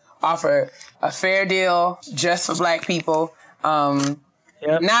would offer a fair deal just for Black people.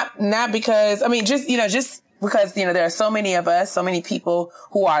 Not because, I mean, just because, you know, there are so many of us, so many people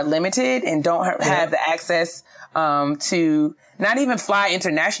who are limited and don't have the access, to not even fly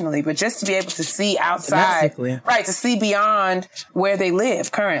internationally, but just to be able to see outside, right? To see beyond where they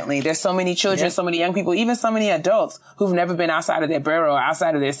live currently. There's so many children, so many young people, even so many adults who've never been outside of their borough,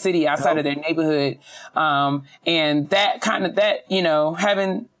 outside of their city, outside of their neighborhood. And that, you know,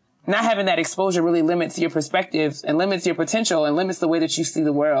 not having that exposure really limits your perspectives and limits your potential and limits the way that you see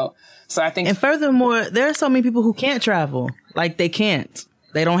the world. So I think, and furthermore, there are so many people who can't travel. Like, they can't.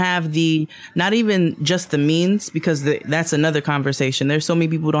 They don't have not even just the means, because that's another conversation. There's so many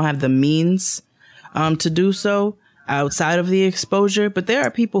people who don't have the means to do so outside of the exposure. But there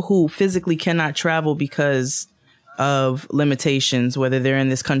are people who physically cannot travel because of limitations, whether they're in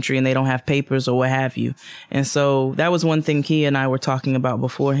this country and they don't have papers or what have you. And so that was one thing Kia and I were talking about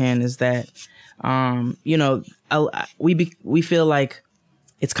beforehand, is that, you know, we feel like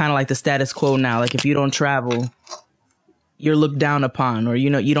it's kind of like the status quo now. Like, if you don't travel, you're looked down upon, or, you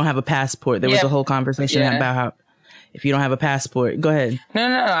know, you don't have a passport. There was a whole conversation about how if you don't have a passport, go ahead. No.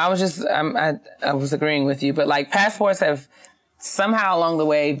 I was just, I was agreeing with you, but like, passports have somehow along the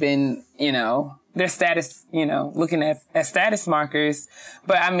way been, you know, their status, you know, looking at status markers.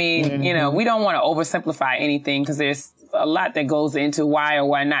 But I mean, you know, we don't want to oversimplify anything, because there's a lot that goes into why or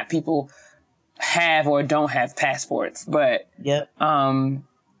why not people have or don't have passports. But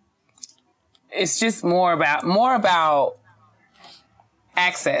it's just more about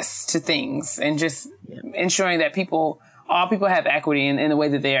access to things, and just ensuring that all people have equity in the way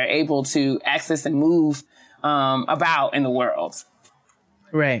that they are able to access and move about in the world.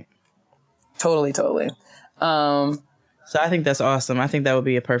 Right. Totally. So I think that's awesome. I think that would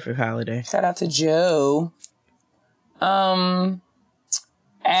be a perfect holiday. Shout out to Joe.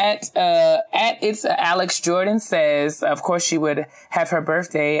 It's Alex Jordan says, of course, she would have her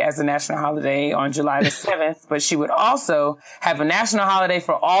birthday as a national holiday on July the 7th, but she would also have a national holiday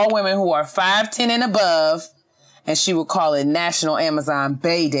for all women who are 5'10" and above, and she would call it National Amazon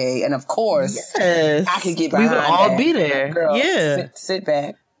Bay Day. And of course, I could get behind that. We would all be there. Girl, sit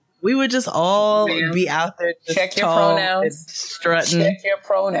back. We would just all be out there. Just check your pronouns. Strutting. Check your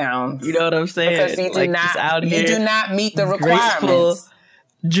pronouns. You know what I'm saying? Because you do not meet the requirements. Graceful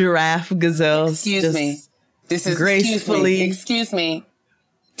giraffe gazelles. Excuse me. This is gracefully. Excuse me.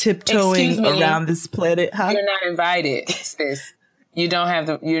 Tiptoeing around this planet. Huh? You're not invited, sis. You're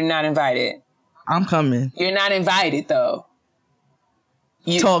not invited. I'm coming. You're not invited, though.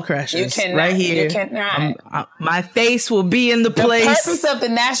 Tall Crashers. You cannot. Right here. You cannot. My face will be in the place. The purpose of the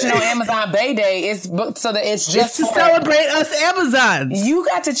National Amazon Bay Day is so that it's just to celebrate us Amazons. You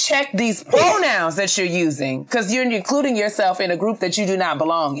got to check these pronouns that you're using, because you're including yourself in a group that you do not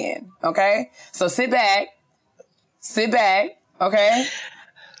belong in. Okay? So sit back. Okay?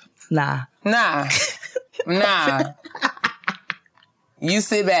 Nah. You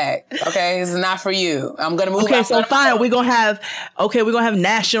sit back, okay? This is not for you. I'm gonna move. Okay, so fine. We're gonna have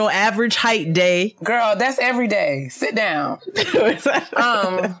National Average Height Day. Girl, that's every day. Sit down.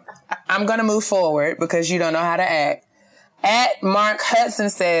 I'm gonna move forward because you don't know how to act. At Mark Hudson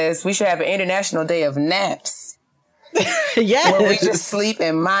says we should have an International Day of Naps. Yes. Where we just sleep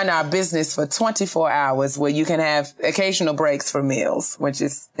and mind our business for 24 hours, where you can have occasional breaks for meals, which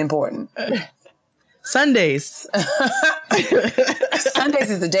is important. Sundays.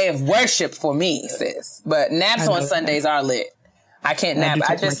 Sundays is the day of worship for me, sis. But naps on Sundays are lit. I can't nap.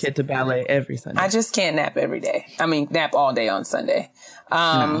 I take my kid to ballet every Sunday. I just can't nap every day. I mean, nap all day on Sunday.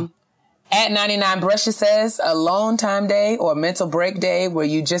 No. At 99 Brushes says alone time day or mental break day where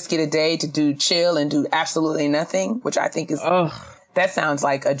you just get a day to do chill and do absolutely nothing, which I think is, that sounds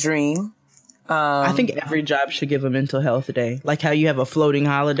like a dream. I think every job should give a mental health day. Like how you have a floating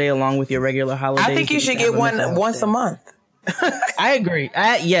holiday along with your regular holidays. I think you should get one once a month. I agree.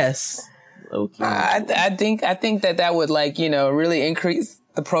 Yes. Okay. I think that would really increase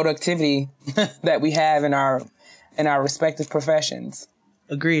the productivity that we have in our respective professions.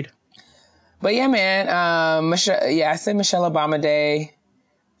 Agreed. But yeah, man, I said Michelle Obama Day,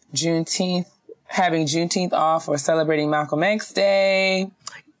 Juneteenth, having Juneteenth off or celebrating Malcolm X Day.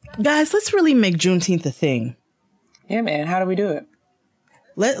 Guys, let's really make Juneteenth a thing. Yeah, man. How do we do it?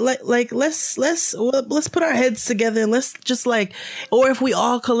 Let's put our heads together and let's just or if we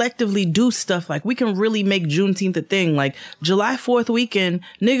all collectively do stuff, we can really make Juneteenth a thing. Like July 4th weekend,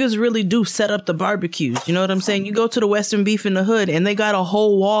 niggas really do set up the barbecues. You know what I'm saying? You go to the Western Beef in the Hood and they got a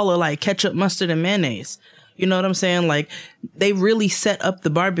whole wall of ketchup, mustard, and mayonnaise. You know what I'm saying? They really set up the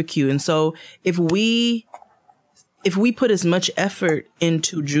barbecue. And so if we put as much effort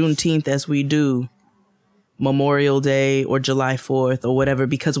into Juneteenth as we do Memorial Day or July 4th or whatever,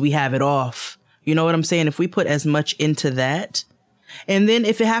 because we have it off. You know what I'm saying? If we put as much into that, and then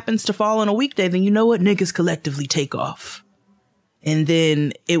if it happens to fall on a weekday, then you know what? Niggas collectively take off. And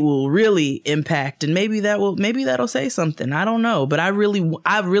then it will really impact, and maybe that'll say something. I don't know. But I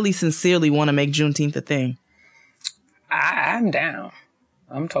really sincerely want to make Juneteenth a thing. I'm down.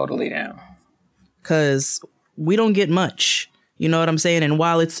 I'm totally down. 'Cause we don't get much. You know what I'm saying? And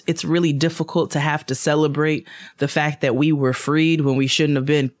while it's really difficult to have to celebrate the fact that we were freed when we shouldn't have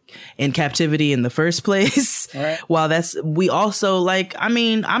been in captivity in the first place, right. we also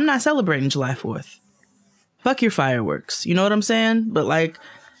I'm not celebrating July 4th. Fuck your fireworks. You know what I'm saying? But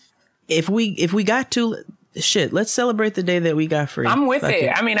if we got to, let's celebrate the day that we got free. I'm with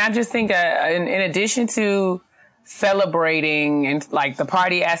it. I mean, I just think in addition to celebrating and the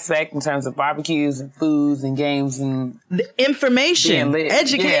party aspect in terms of barbecues and foods and games and the information,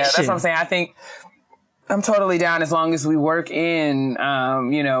 education. Yeah, that's what I'm saying. I think I'm totally down as long as we work in,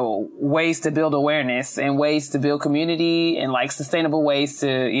 ways to build awareness and ways to build community and sustainable ways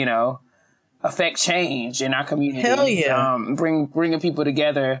to, affect change in our communities. Hell yeah. Bringing people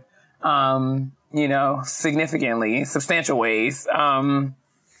together, significantly, substantial ways.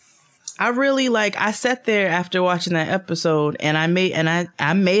 I really I sat there after watching that episode and I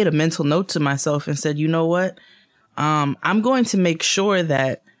made a mental note to myself and said, you know what? I'm going to make sure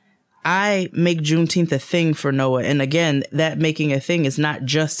that I make Juneteenth a thing for Noah. And again, that making a thing is not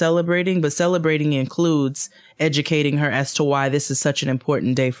just celebrating, but celebrating includes educating her as to why this is such an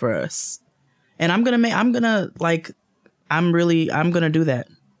important day for us. And I'm going to do that.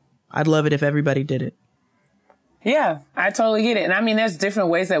 I'd love it if everybody did it. Yeah, I totally get it. And I mean, there's different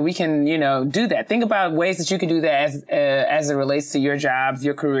ways that we can, do that. Think about ways that you can do that as it relates to your jobs,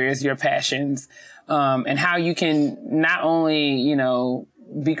 your careers, your passions, and how you can not only,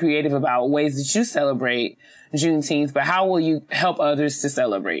 be creative about ways that you celebrate Juneteenth, but how will you help others to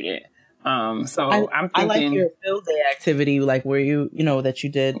celebrate it? I'm thinking, I like your field day activity, where that you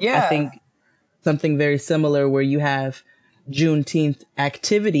did. Yeah. I think something very similar where you have Juneteenth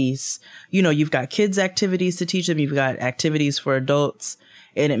activities. You've got kids activities to teach them. You've got activities for adults,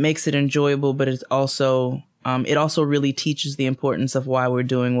 and it makes it enjoyable, but it's also, it also really teaches the importance of why we're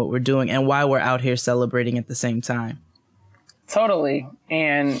doing what we're doing and why we're out here celebrating at the same time. Totally.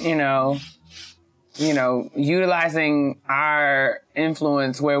 And, utilizing our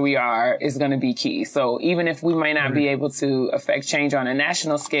influence where we are is going to be key. So even if we might not be able to affect change on a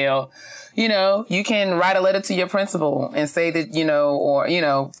national scale, you can write a letter to your principal and say that,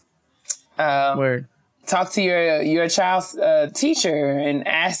 Word. Talk to your child's teacher and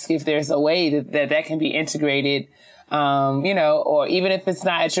ask if there's a way that can be integrated, or even if it's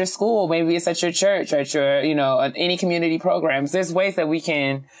not at your school, maybe it's at your church or at your, any community programs. There's ways that we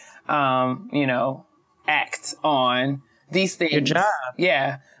can, act on these things. Your job.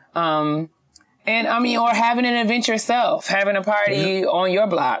 Yeah. And or having an event yourself, having a party on your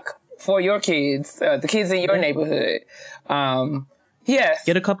block for your kids, the kids in your neighborhood. Yes.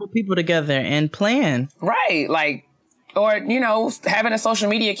 Get a couple people together and plan. Right. Or, having a social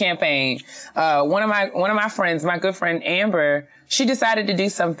media campaign. One of my friends, my good friend Amber, she decided to do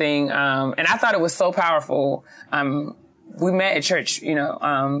something. And I thought it was so powerful. We met at church,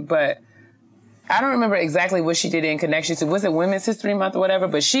 but I don't remember exactly what she did in connection to, was it Women's History Month or whatever,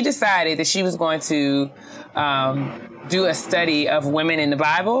 but she decided that she was going to do a study of women in the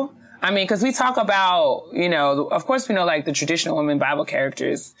Bible. I mean, because we talk about, you know, of course we know like the traditional women Bible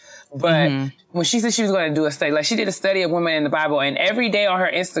characters, but when she said she was going to do a study, like she did a study of women in the Bible, and every day on her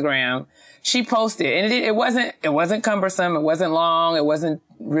Instagram, she posted, and it wasn't cumbersome, it wasn't long, it wasn't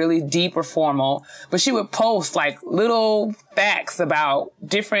really deep or formal, but she would post like little facts about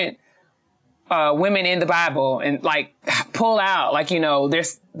different women in the Bible and like pull out like, you know,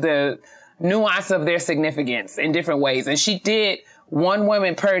 there's the nuance of their significance in different ways. And she did one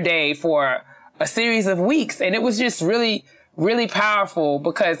woman per day for a series of weeks. And it was just really, really powerful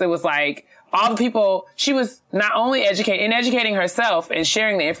because it was like all the people, she was not only educating herself and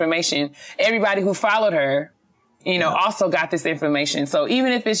sharing the information, everybody who followed her, you know, also got this information. So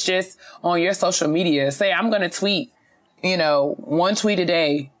even if it's just on your social media, say I'm going to tweet, you know, one tweet a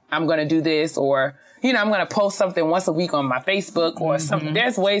day, I'm going to do this, or, you know, I'm going to post something once a week on my Facebook or something.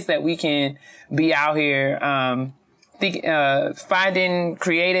 There's ways that we can be out here, finding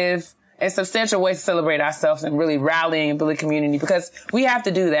creative and substantial ways to celebrate ourselves and really rallying and building community, because we have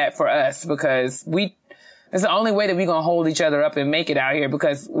to do that for us, because it's the only way that we're going to hold each other up and make it out here,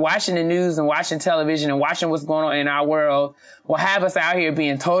 because watching the news and watching television and watching what's going on in our world will have us out here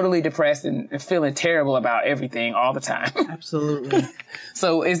being totally depressed and feeling terrible about everything all the time. Absolutely.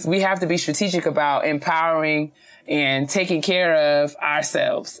 So we have to be strategic about empowering and taking care of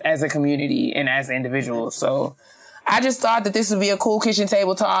ourselves as a community and as individuals. So I just thought that this would be a cool kitchen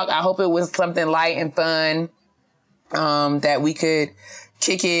table talk. I hope it was something light and fun, that we could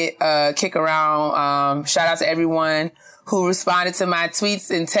kick around. Shout out to everyone who responded to my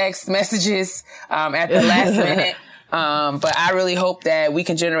tweets and text messages at the last minute. But I really hope that we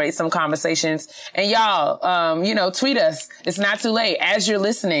can generate some conversations. And y'all, you know, tweet us. It's not too late. As you're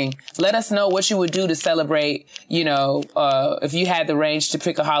listening, let us know what you would do to celebrate, you know, if you had the range to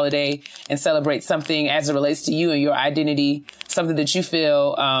pick a holiday and celebrate something as it relates to you and your identity, something that you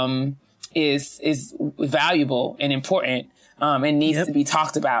feel is valuable and important. And needs to be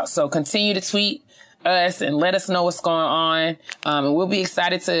talked about. So continue to tweet us and let us know what's going on. And we'll be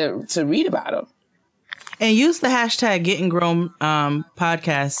excited to read about them. And use the hashtag Getting Grown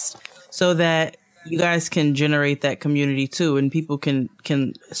podcast so that you guys can generate that community too. And people can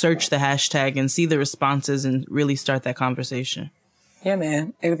search the hashtag and see the responses and really start that conversation. Yeah,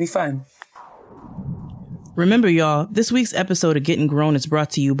 man. It'll be fun. Remember, y'all, this week's episode of Getting Grown is brought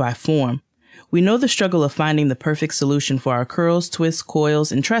to you by Form. We know the struggle of finding the perfect solution for our curls, twists,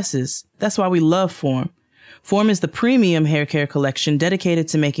 coils, and tresses. That's why we love Form. Form is the premium hair care collection dedicated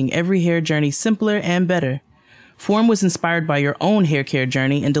to making every hair journey simpler and better. Form was inspired by your own hair care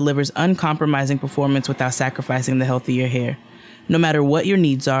journey and delivers uncompromising performance without sacrificing the health of your hair. No matter what your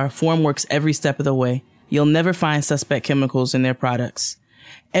needs are, Form works every step of the way. You'll never find suspect chemicals in their products.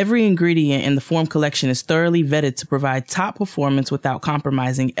 Every ingredient in the Form collection is thoroughly vetted to provide top performance without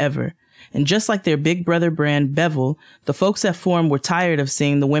compromising ever. And just like their big brother brand, Bevel, the folks at Form were tired of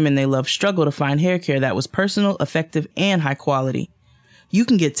seeing the women they love struggle to find hair care that was personal, effective, and high quality. You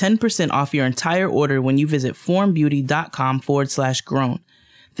can get 10% off your entire order when you visit formbeauty.com/grown.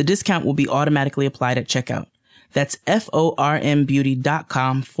 The discount will be automatically applied at checkout. That's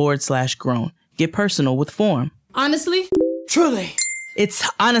formbeauty.com/grown. Get personal with Form. Honestly? Truly. It's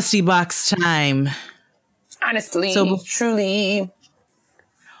Honesty Box time. Honestly. Truly.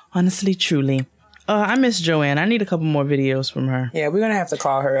 I miss Joanne. I need a couple more videos from her. Yeah, we're going to have to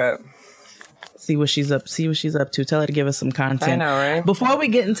call her up. See what she's up to. Tell her to give us some content. I know, right? Before we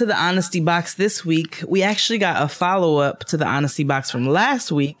get into the Honesty Box this week, we actually got a follow-up to the Honesty Box from last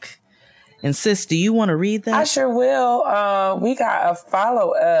week. And sis, do you want to read that? I sure will. We got a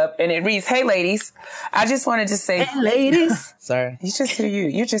follow-up, and it reads, "Hey, ladies. I just wanted to say..." Hey, ladies. Sorry. You just hear you.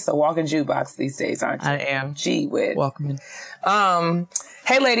 You're just a walking jukebox these days, aren't you? I am. Gee whiz. Welcome in.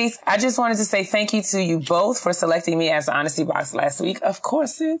 Hey, ladies. I just wanted to say thank you to you both for selecting me as the Honesty Box last week. Of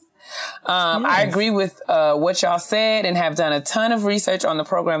course, sis. I agree with what y'all said and have done a ton of research on the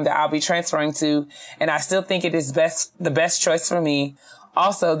program that I'll be transferring to, and I still think it is the best choice for me.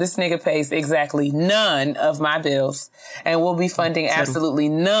 Also, this nigga pays exactly none of my bills and will be funding absolutely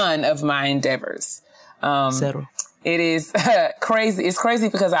none of my endeavors. It is crazy. It's crazy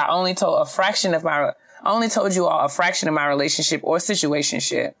because I only told you all a fraction of my relationship or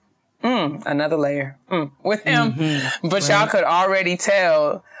situationship. Another layer with him. Mm-hmm. But y'all could already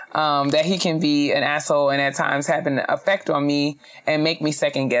tell that he can be an asshole and at times have an effect on me and make me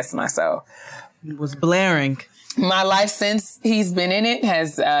second guess myself. It was blaring. My life since he's been in it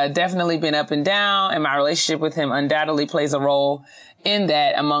has definitely been up and down, and my relationship with him undoubtedly plays a role in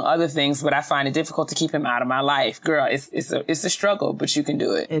that, among other things, but I find it difficult to keep him out of my life. Girl, it's a struggle, but you can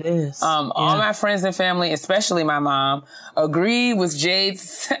do it. It is. All my friends and family, especially my mom, agree with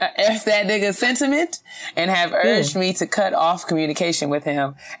Jade's F that nigga sentiment and have urged me to cut off communication with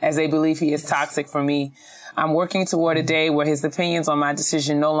him as they believe he is toxic for me. I'm working toward a day where his opinions on my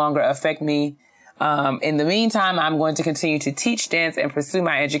decision no longer affect me. In the meantime, I'm going to continue to teach dance and pursue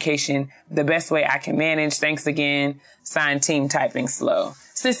my education the best way I can manage. Thanks again. Signed, Team Typing Slow.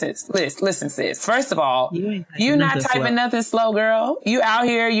 Sis, listen, sis. First of all, you're not typing nothing slow, girl. You out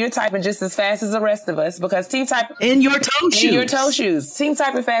here, you're typing just as fast as the rest of us because Team Typing... In your toe shoes. Team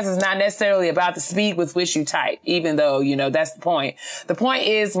Typing Fast is not necessarily about the speed with which you type, even though, you know, that's the point. The point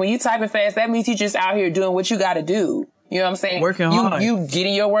is, when you typing fast, that means you just out here doing what you got to do. You know what I'm saying? Working hard. You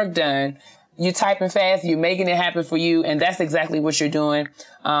getting your work done. You typing fast, you're making it happen for you, and that's exactly what you're doing.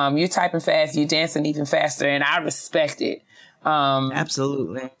 You're typing fast, you're dancing even faster, and I respect it.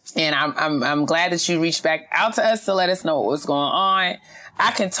 Absolutely. And I'm glad that you reached back out to us to let us know what was going on.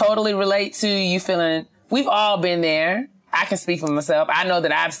 I can totally relate to you feeling, we've all been there. I can speak for myself. I know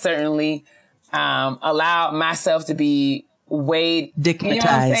that I've certainly allowed myself to be weighed, dickmatized. You know what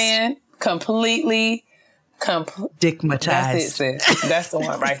I'm saying? Completely dickmatized. That's it, sis. That's the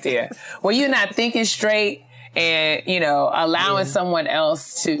one right there. When you're not thinking straight and, you know, allowing someone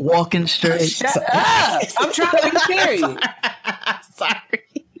else to... Walking straight. Shut up! I'm trying to be serious.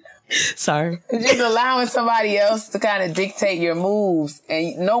 Sorry. Just allowing somebody else to kind of dictate your moves,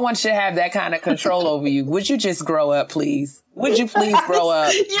 and no one should have that kind of control over you. Would you just grow up, please? Would you please grow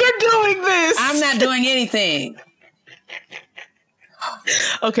up? You're doing this! I'm not doing anything.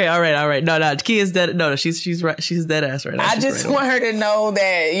 Okay, all right. No, Kia is dead. No, she's right. She's dead ass right now. I just want her to know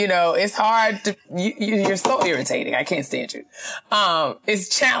that, you know, it's hard to, you're so irritating. I can't stand you. It's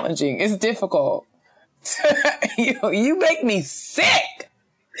challenging. It's difficult. You make me sick.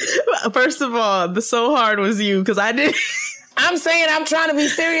 First of all, the so hard was you, because I did. I'm saying I'm trying to be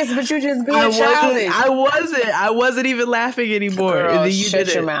serious, but you just being childish. I wasn't even laughing anymore. Girl, and then you shut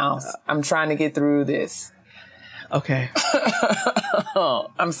did your it. mouth. I'm trying to get through this. Okay.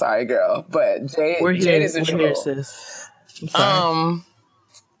 I'm sorry, girl, but Jade is a troll. We're here, sis. I'm sorry.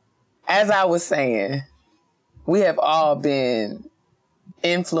 As I was saying, we have all been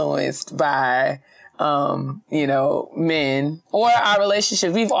influenced by, you know, men or our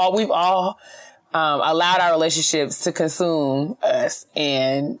relationships. We've all allowed our relationships to consume us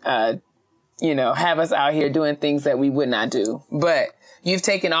and, you know, have us out here doing things that we would not do. But you've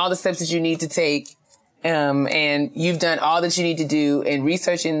taken all the steps that you need to take. And you've done all that you need to do in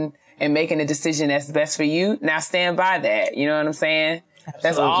researching and making a decision that's best for you. Now stand by that. You know what I'm saying? Absolutely.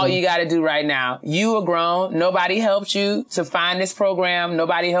 That's all you got to do right now. You are grown. Nobody helped you to find this program.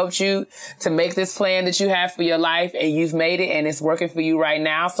 Nobody helped you to make this plan that you have for your life, and you've made it and it's working for you right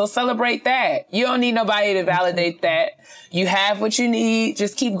now. So celebrate that. You don't need nobody to validate that. You have what you need.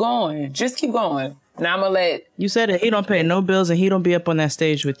 Just keep going. Just keep going. Now I'm going to let... You said it. He don't pay no bills and he don't be up on that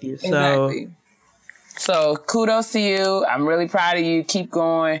stage with you. So. Exactly. So kudos to you. I'm really proud of you. Keep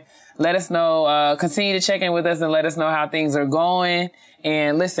going. Let us know. Continue to check in with us and let us know how things are going.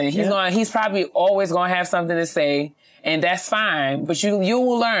 And listen, he's probably always going to have something to say, and that's fine. But you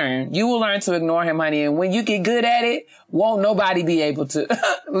will learn. You will learn to ignore him, honey. And when you get good at it, won't nobody be able to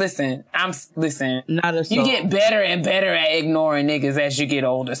listen. Not a soul. You get better and better at ignoring niggas as you get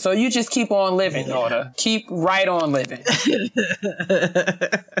older. So you just keep on living, daughter. Keep right on living.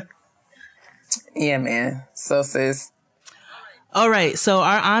 Yeah, man. So, sis. All right. So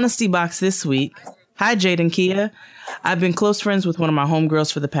our honesty box this week. Hi, Jade and Kia. I've been close friends with one of my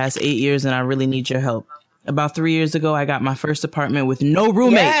homegirls for the past 8 years, and I really need your help. About 3 years ago, I got my first apartment with no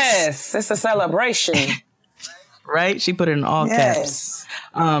roommates. Yes, it's a celebration. Right? She put it in all caps.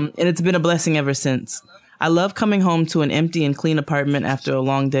 And it's been a blessing ever since. I love coming home to an empty and clean apartment after a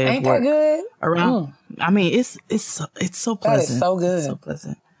long day of work. Ain't that good? I mean, it's so pleasant. That is so good. It's so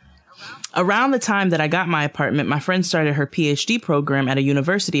pleasant. Around the time that I got my apartment, my friend started her PhD program at a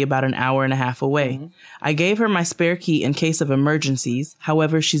university about an hour and a half away. Mm-hmm. I gave her my spare key in case of emergencies.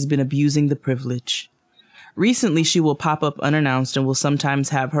 However, she's been abusing the privilege. Recently, she will pop up unannounced and will sometimes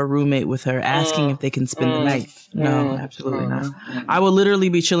have her roommate with her asking if they can spend the night. No, absolutely not. I will literally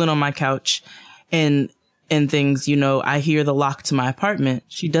be chilling on my couch and things, you know, I hear the lock to my apartment.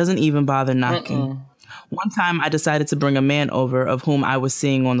 She doesn't even bother knocking. One time I decided to bring a man over of whom I was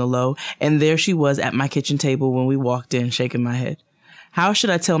seeing on the low, and there she was at my kitchen table when we walked in, shaking my head. How should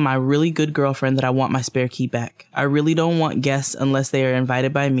I tell my really good girlfriend that I want my spare key back? I really don't want guests unless they are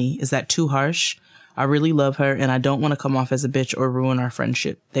invited by me. Is that too harsh? I really love her, and I don't want to come off as a bitch or ruin our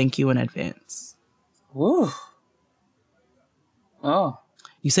friendship. Thank you in advance. Woo. Oh.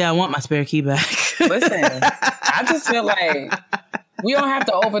 You say I want my spare key back. Listen, I just feel like we don't have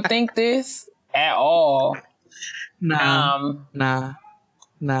to overthink this at all. Nah.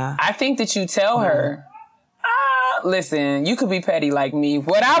 I think that you tell her, listen, you could be petty like me.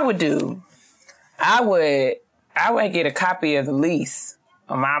 What I would do, I would get a copy of the lease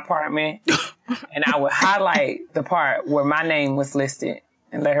of my apartment and I would highlight the part where my name was listed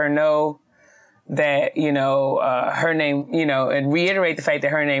and let her know that, her name, and reiterate the fact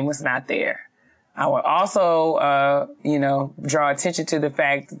that her name was not there. I would also, draw attention to the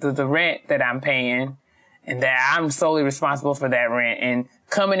fact that the rent that I'm paying and that I'm solely responsible for that rent. And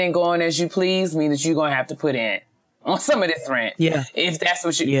coming and going as you please means that you're going to have to put in on some of this rent. Yeah. If that's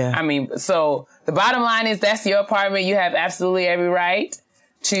what so the bottom line is that's your apartment. You have absolutely every right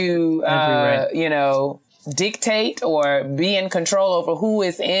to, dictate or be in control over who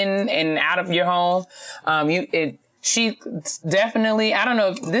is in and out of your home. She definitely, I don't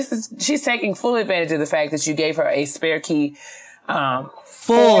know if she's taking full advantage of the fact that you gave her a spare key,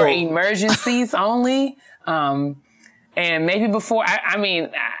 for emergencies only. And maybe before,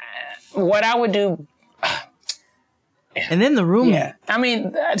 what I would do. And then the roommate. Yeah. I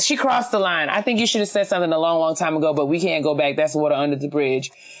mean, she crossed the line. I think you should have said something a long, long time ago, but we can't go back. That's water under the bridge.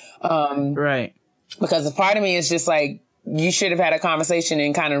 Right. Because a part of me is just like, you should have had a conversation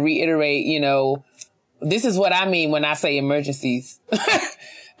and kind of reiterate, this is what I mean when I say emergencies. When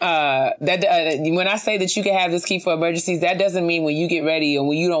I say that you can have this key for emergencies, that doesn't mean when you get ready or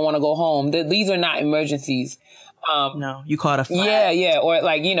when you don't want to go home. These are not emergencies. No, you caught a flat. Yeah. Or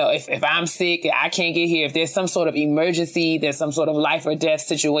like, if I'm sick, I can't get here. If there's some sort of emergency, there's some sort of life or death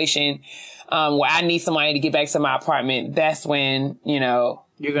situation, where I need somebody to get back to my apartment, that's when,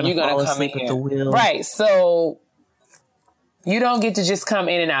 you're going to fall asleep at the wheel. Right. So you don't get to just come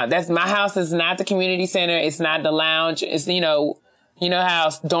in and out. My house is not the community center. It's not the lounge. It's,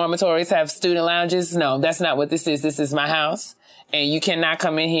 how dormitories have student lounges. No, that's not what this is. This is my house. And you cannot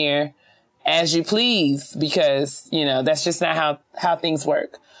come in here as you please because, that's just not how things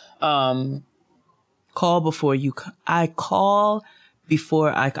work. Call before you I call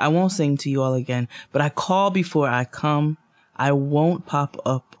before I won't sing to you all again, but I call before I come. I won't pop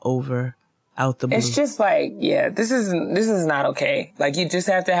up out the blue. It's just like, this is not okay. Like, you just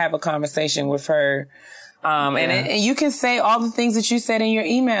have to have a conversation with her. And you can say all the things that you said in your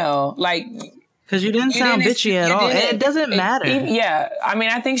email. Like, because you didn't sound bitchy at all. And it doesn't matter.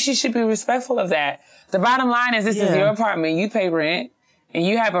 I think she should be respectful of that. The bottom line is this is your apartment. You pay rent and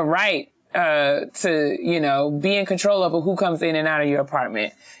you have a right to, be in control over who comes in and out of your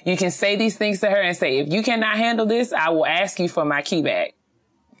apartment. You can say these things to her and say, if you cannot handle this, I will ask you for my key back.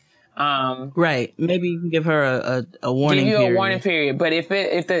 Right. Maybe you can give her a warning period. Give you a warning period. But if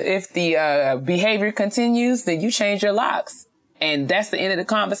the behavior continues, then you change your locks. And that's the end of the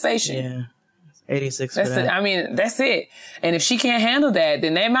conversation. Yeah. 86 that's for that. That's it. And if she can't handle that,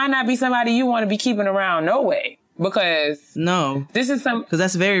 then that might not be somebody you want to be keeping around no way. Because because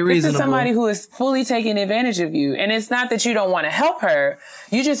that's very reasonable. This is somebody who is fully taking advantage of you. And it's not that you don't want to help her.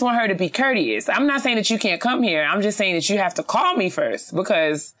 You just want her to be courteous. I'm not saying that you can't come here. I'm just saying that you have to call me first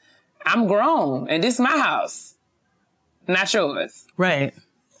because I'm grown and this is my house, not yours. Right.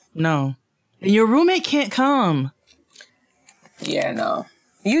 No. And your roommate can't come. Yeah, no.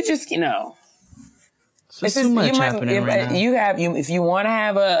 You just, It's too much happening right now. If you want to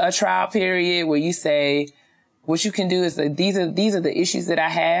have a trial period where you say, what you can do is that these are the issues that I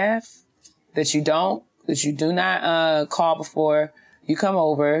have that you do not call before you come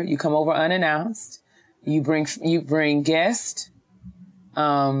over. You come over unannounced. You bring guests.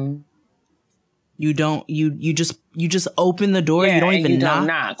 You just open the door. You don't even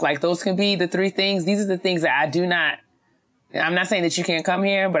knock. Like those can be the three things. These are the things that I do not. I'm not saying that you can't come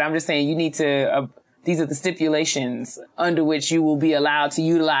here, but I'm just saying you need to. These are the stipulations under which you will be allowed to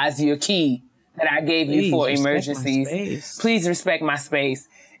utilize your key that I gave you for emergencies. Please respect my space.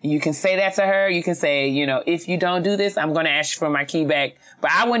 You can say that to her. You can say, if you don't do this, I'm going to ask you for my key back.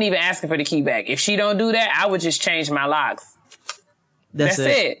 But I wouldn't even ask her for the key back. If she don't do that, I would just change my locks. That's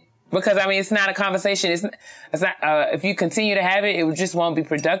it. Because, it's not a conversation. It's not, if you continue to have it, it just won't be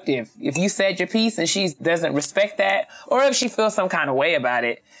productive. If you said your piece and she doesn't respect that, or if she feels some kind of way about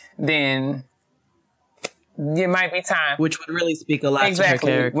it, then it might be time. Which would really speak a lot to her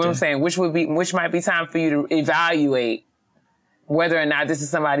character. What I'm saying, which might be time for you to evaluate whether or not this is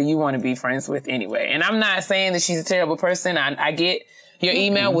somebody you want to be friends with anyway. And I'm not saying that she's a terrible person. I get your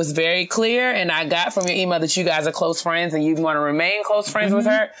email was very clear, and I got from your email that you guys are close friends and you want to remain close friends with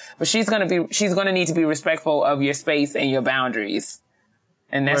her. But she's going to need to be respectful of your space and your boundaries.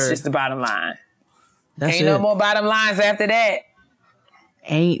 And that's just the bottom line. Ain't no more bottom lines after that.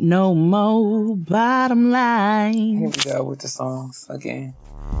 Ain't no more bottom line. Here we go with the songs again.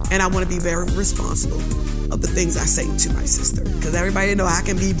 And I want to be very responsible of the things I say to my sister. Because everybody know I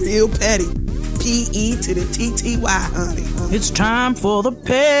can be real petty. P-E to the T-T-Y, honey. It's time for the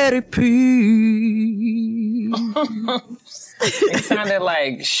petty peeve. It sounded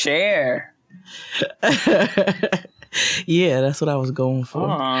like Cher. Yeah, that's what I was going for.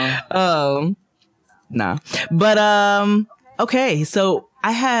 Nah. But, okay, so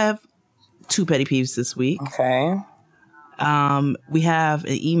I have 2 petty peeves this week. Okay. We have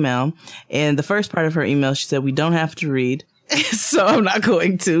an email, and the first part of her email, she said we don't have to read, so I'm not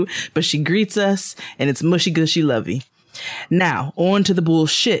going to, but she greets us, and it's mushy gushy lovey. Now, on to the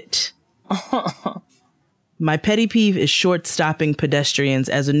bullshit. My petty peeve is short-stopping pedestrians.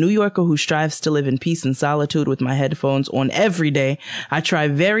 As a New Yorker who strives to live in peace and solitude with my headphones on every day, I try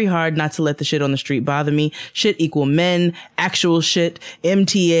very hard not to let the shit on the street bother me. Shit equal men, actual shit,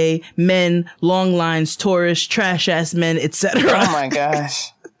 MTA, men, long lines, tourists, trash-ass men, etc. Oh my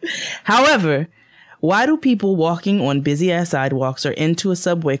gosh. However, why do people walking on busy-ass sidewalks or into a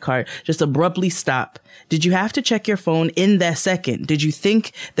subway cart just abruptly stop? Did you have to check your phone in that second? Did you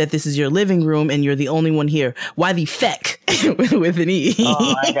think that this is your living room and you're the only one here? Why the feck with an E?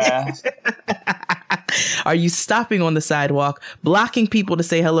 Oh my gosh. Are you stopping on the sidewalk, blocking people to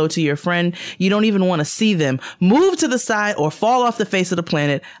say hello to your friend? You don't even want to see them. Move to the side or fall off the face of the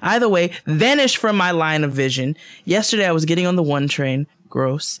planet. Either way, vanish from my line of vision. Yesterday, I was getting on the 1 train.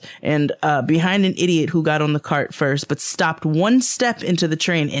 Gross. And behind an idiot who got on the cart first, but stopped 1 step into the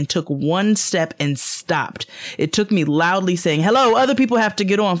train and took 1 step and stopped. It took me loudly saying, hello, other people have to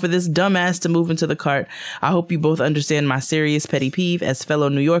get on for this dumbass to move into the cart. I hope you both understand my serious petty peeve as fellow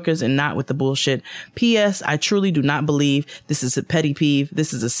New Yorkers and not with the bullshit. P.S. I truly do not believe this is a petty peeve.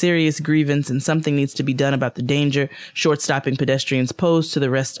 This is a serious grievance and something needs to be done about the danger short-stopping pedestrians pose to the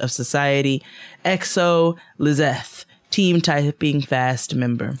rest of society. XO Lizeth. Team Typing Fast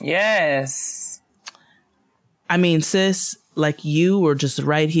member. Yes. I mean, sis, like you were just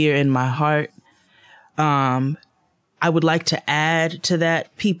right here in my heart. I would like to add to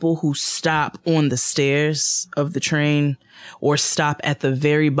that people who stop on the stairs of the train or stop at the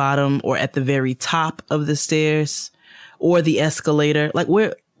very bottom or at the very top of the stairs or the escalator. Like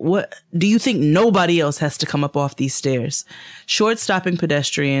what do you think nobody else has to come up off these stairs? Short stopping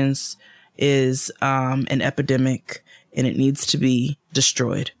pedestrians is an epidemic. And it needs to be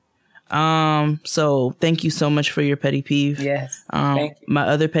destroyed. So thank you so much for your petty peeve. Yes. Thank you. My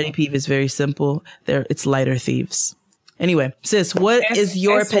other petty peeve is very simple. It's lighter thieves. Anyway, sis, what is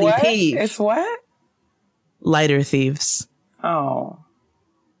your petty peeve? It's what? Lighter thieves. Oh.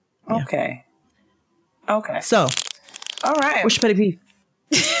 Okay. Yeah. Okay. So. All right. What's your petty peeve?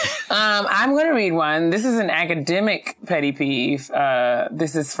 I'm going to read one. This is an academic petty peeve.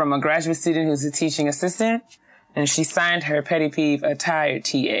 This is from a graduate student who's a teaching assistant. And she signed her petty peeve, a tired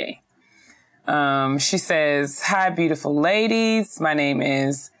TA. She says, hi, beautiful ladies. My name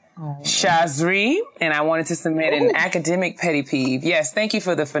is Shazri, and I wanted to submit an academic petty peeve. Yes, thank you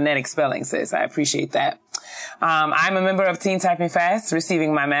for the phonetic spelling, sis. I appreciate that. I'm a member of Team Typing Fast,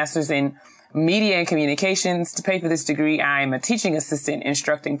 receiving my master's in media and communications. To pay for this degree, I am a teaching assistant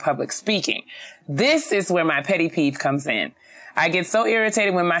instructing public speaking. This is where my petty peeve comes in. I get so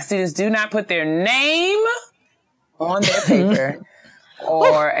irritated when my students do not put their name on their paper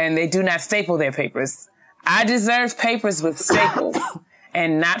and they do not staple their papers. I deserve papers with staples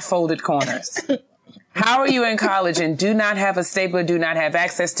and not folded corners. How are you in college and do not have a stapler, do not have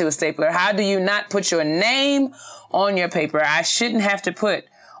access to a stapler? How do you not put your name on your paper? I shouldn't have to put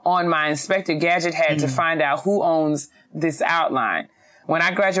on my Inspector Gadget hat to find out who owns this outline. When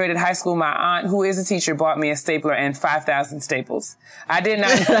I graduated high school, my aunt, who is a teacher, bought me a stapler and 5,000 staples. I did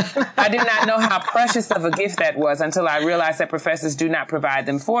not know how precious of a gift that was until I realized that professors do not provide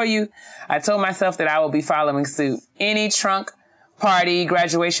them for you. I told myself that I will be following suit. Any trunk party,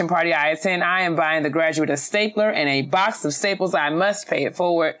 graduation party I attend, I am buying the graduate a stapler and a box of staples. I must pay it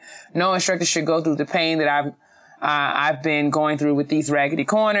forward. No instructor should go through the pain that I've been going through with these raggedy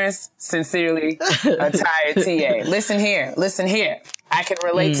corners. Sincerely, a tired TA. Listen here. I can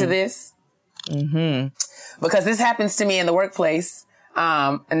relate to this because this happens to me in the workplace.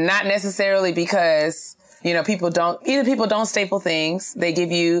 And not necessarily because, people don't staple things. They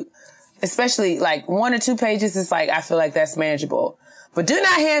give you, especially like 1 or 2 pages. It's like, I feel like that's manageable. But do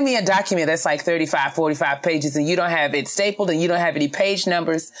not hand me a document that's like 35, 45 pages and you don't have it stapled and you don't have any page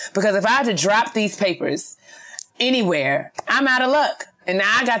numbers. Because if I had to drop these papers anywhere, I'm out of luck. And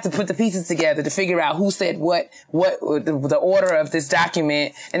now I got to put the pieces together to figure out who said what the order of this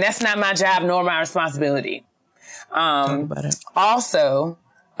document. And that's not my job nor my responsibility. Talk about it. Also,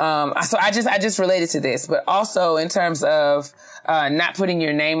 so I just related to this, but also in terms of not putting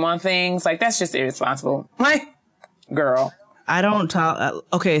your name on things, like that's just irresponsible. Like, girl. I don't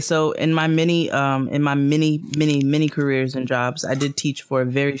okay, so in my many careers and jobs, I did teach for a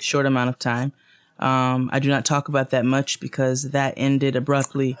very short amount of time. I do not talk about that much because that ended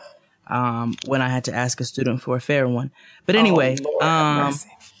abruptly when I had to ask a student for a fair one. But anyway,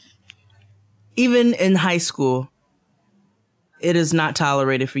 even in high school, it is not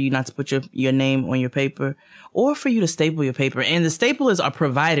tolerated for you not to put your name on your paper or for you to staple your paper. And the staplers are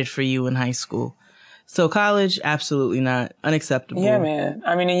provided for you in high school. So college, absolutely not. Unacceptable. Yeah, man.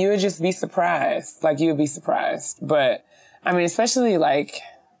 I mean, and you would just be surprised. Like, you would be surprised. But, I mean, especially, like,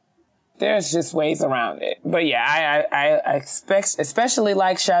 there's just ways around it. But, yeah, I expect, especially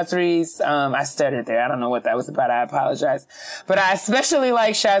like Shazree's, I stuttered there. I don't know what that was about. I apologize. But I especially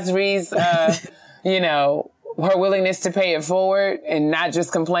like Shazree's, you know, her willingness to pay it forward and not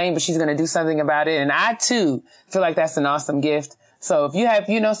just complain, but she's going to do something about it. And I, too, feel like that's an awesome gift. So if you have,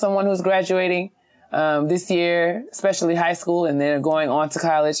 you know, someone who's graduating this year, especially high school, and they're going on to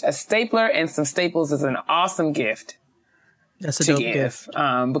college, a stapler and some staples is an awesome gift. That's a dope gift.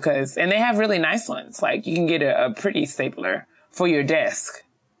 Because, and they have really nice ones. Like, you can get a pretty stapler for your desk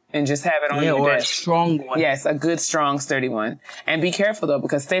and just have it on your desk. Yeah, or a strong one. Yes, a good, strong, sturdy one. And be careful, though,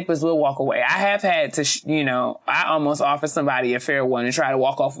 because staplers will walk away. I have had to, you know, I almost offer somebody a fair one and try to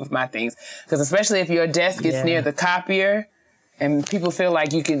walk off with my things. Because especially if your desk is near the copier, and people feel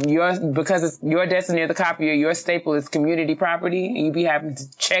like you can, because your desk is near the copier, your staple is community property, and you be having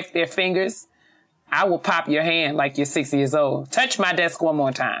to check their fingers, I will pop your hand like you're 6 years old. Touch my desk one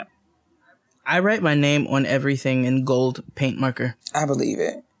more time. I write my name on everything in gold paint marker. I believe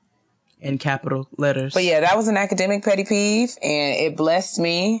it. In capital letters. But yeah, that was an academic petty peeve, and it blessed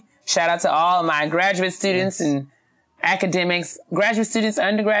me. Shout out to all of my graduate students and academics, graduate students,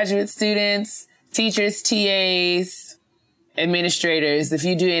 undergraduate students, teachers, TAs, administrators. If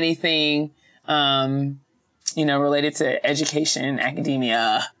you do anything, you know, related to education,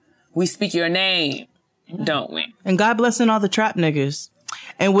 academia, we speak your name, don't we? And God blessing all the trap niggas.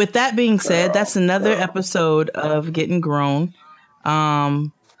 And with that being said, that's another episode of Getting Grown.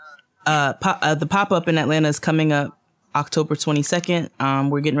 The pop-up in Atlanta is coming up October 22nd.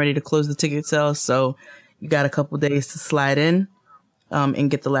 We're getting ready to close the ticket sales, so you got a couple days to slide in and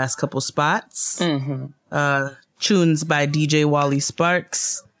get the last couple spots. Tunes by DJ Wally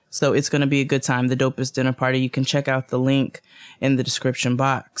Sparks. So it's going to be a good time. The Dopest Dinner Party. You can check out the link in the description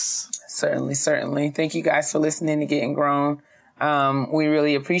box. Certainly, certainly. Thank you guys for listening to Getting Grown. We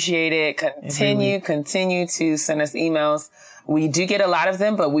really appreciate it. Continue to send us emails. We do get a lot of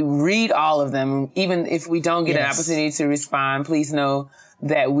them, but we read all of them. Even if we don't get an opportunity to respond, please know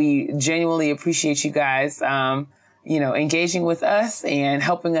that we genuinely appreciate you guys, you know, engaging with us and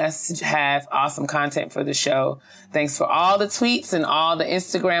helping us to have awesome content for the show. Thanks for all the tweets and all the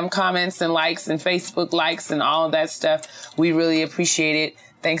Instagram comments and likes and Facebook likes and all of that stuff. We really appreciate it.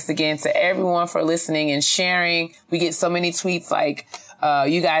 Thanks again to everyone for listening and sharing. We get so many tweets like,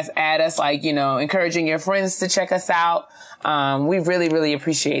 you guys add us, like, you know, encouraging your friends to check us out. We really, really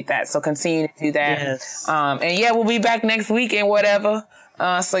appreciate that. So continue to do that. Yes. And yeah, we'll be back next week and whatever.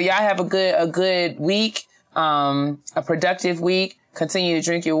 So y'all have a good week. A productive week. Continue to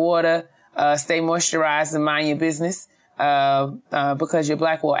drink your water, stay moisturized and mind your business, because your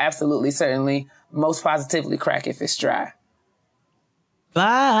black will absolutely, certainly, most positively crack if it's dry.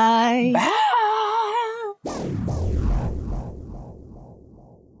 Bye. Bye.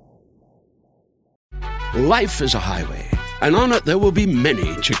 Life is a highway, and on it there will be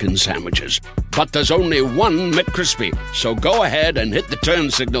many chicken sandwiches. But there's only one McCrispy. So go ahead and hit the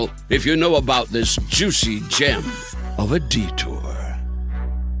turn signal if you know about this juicy gem of a detour.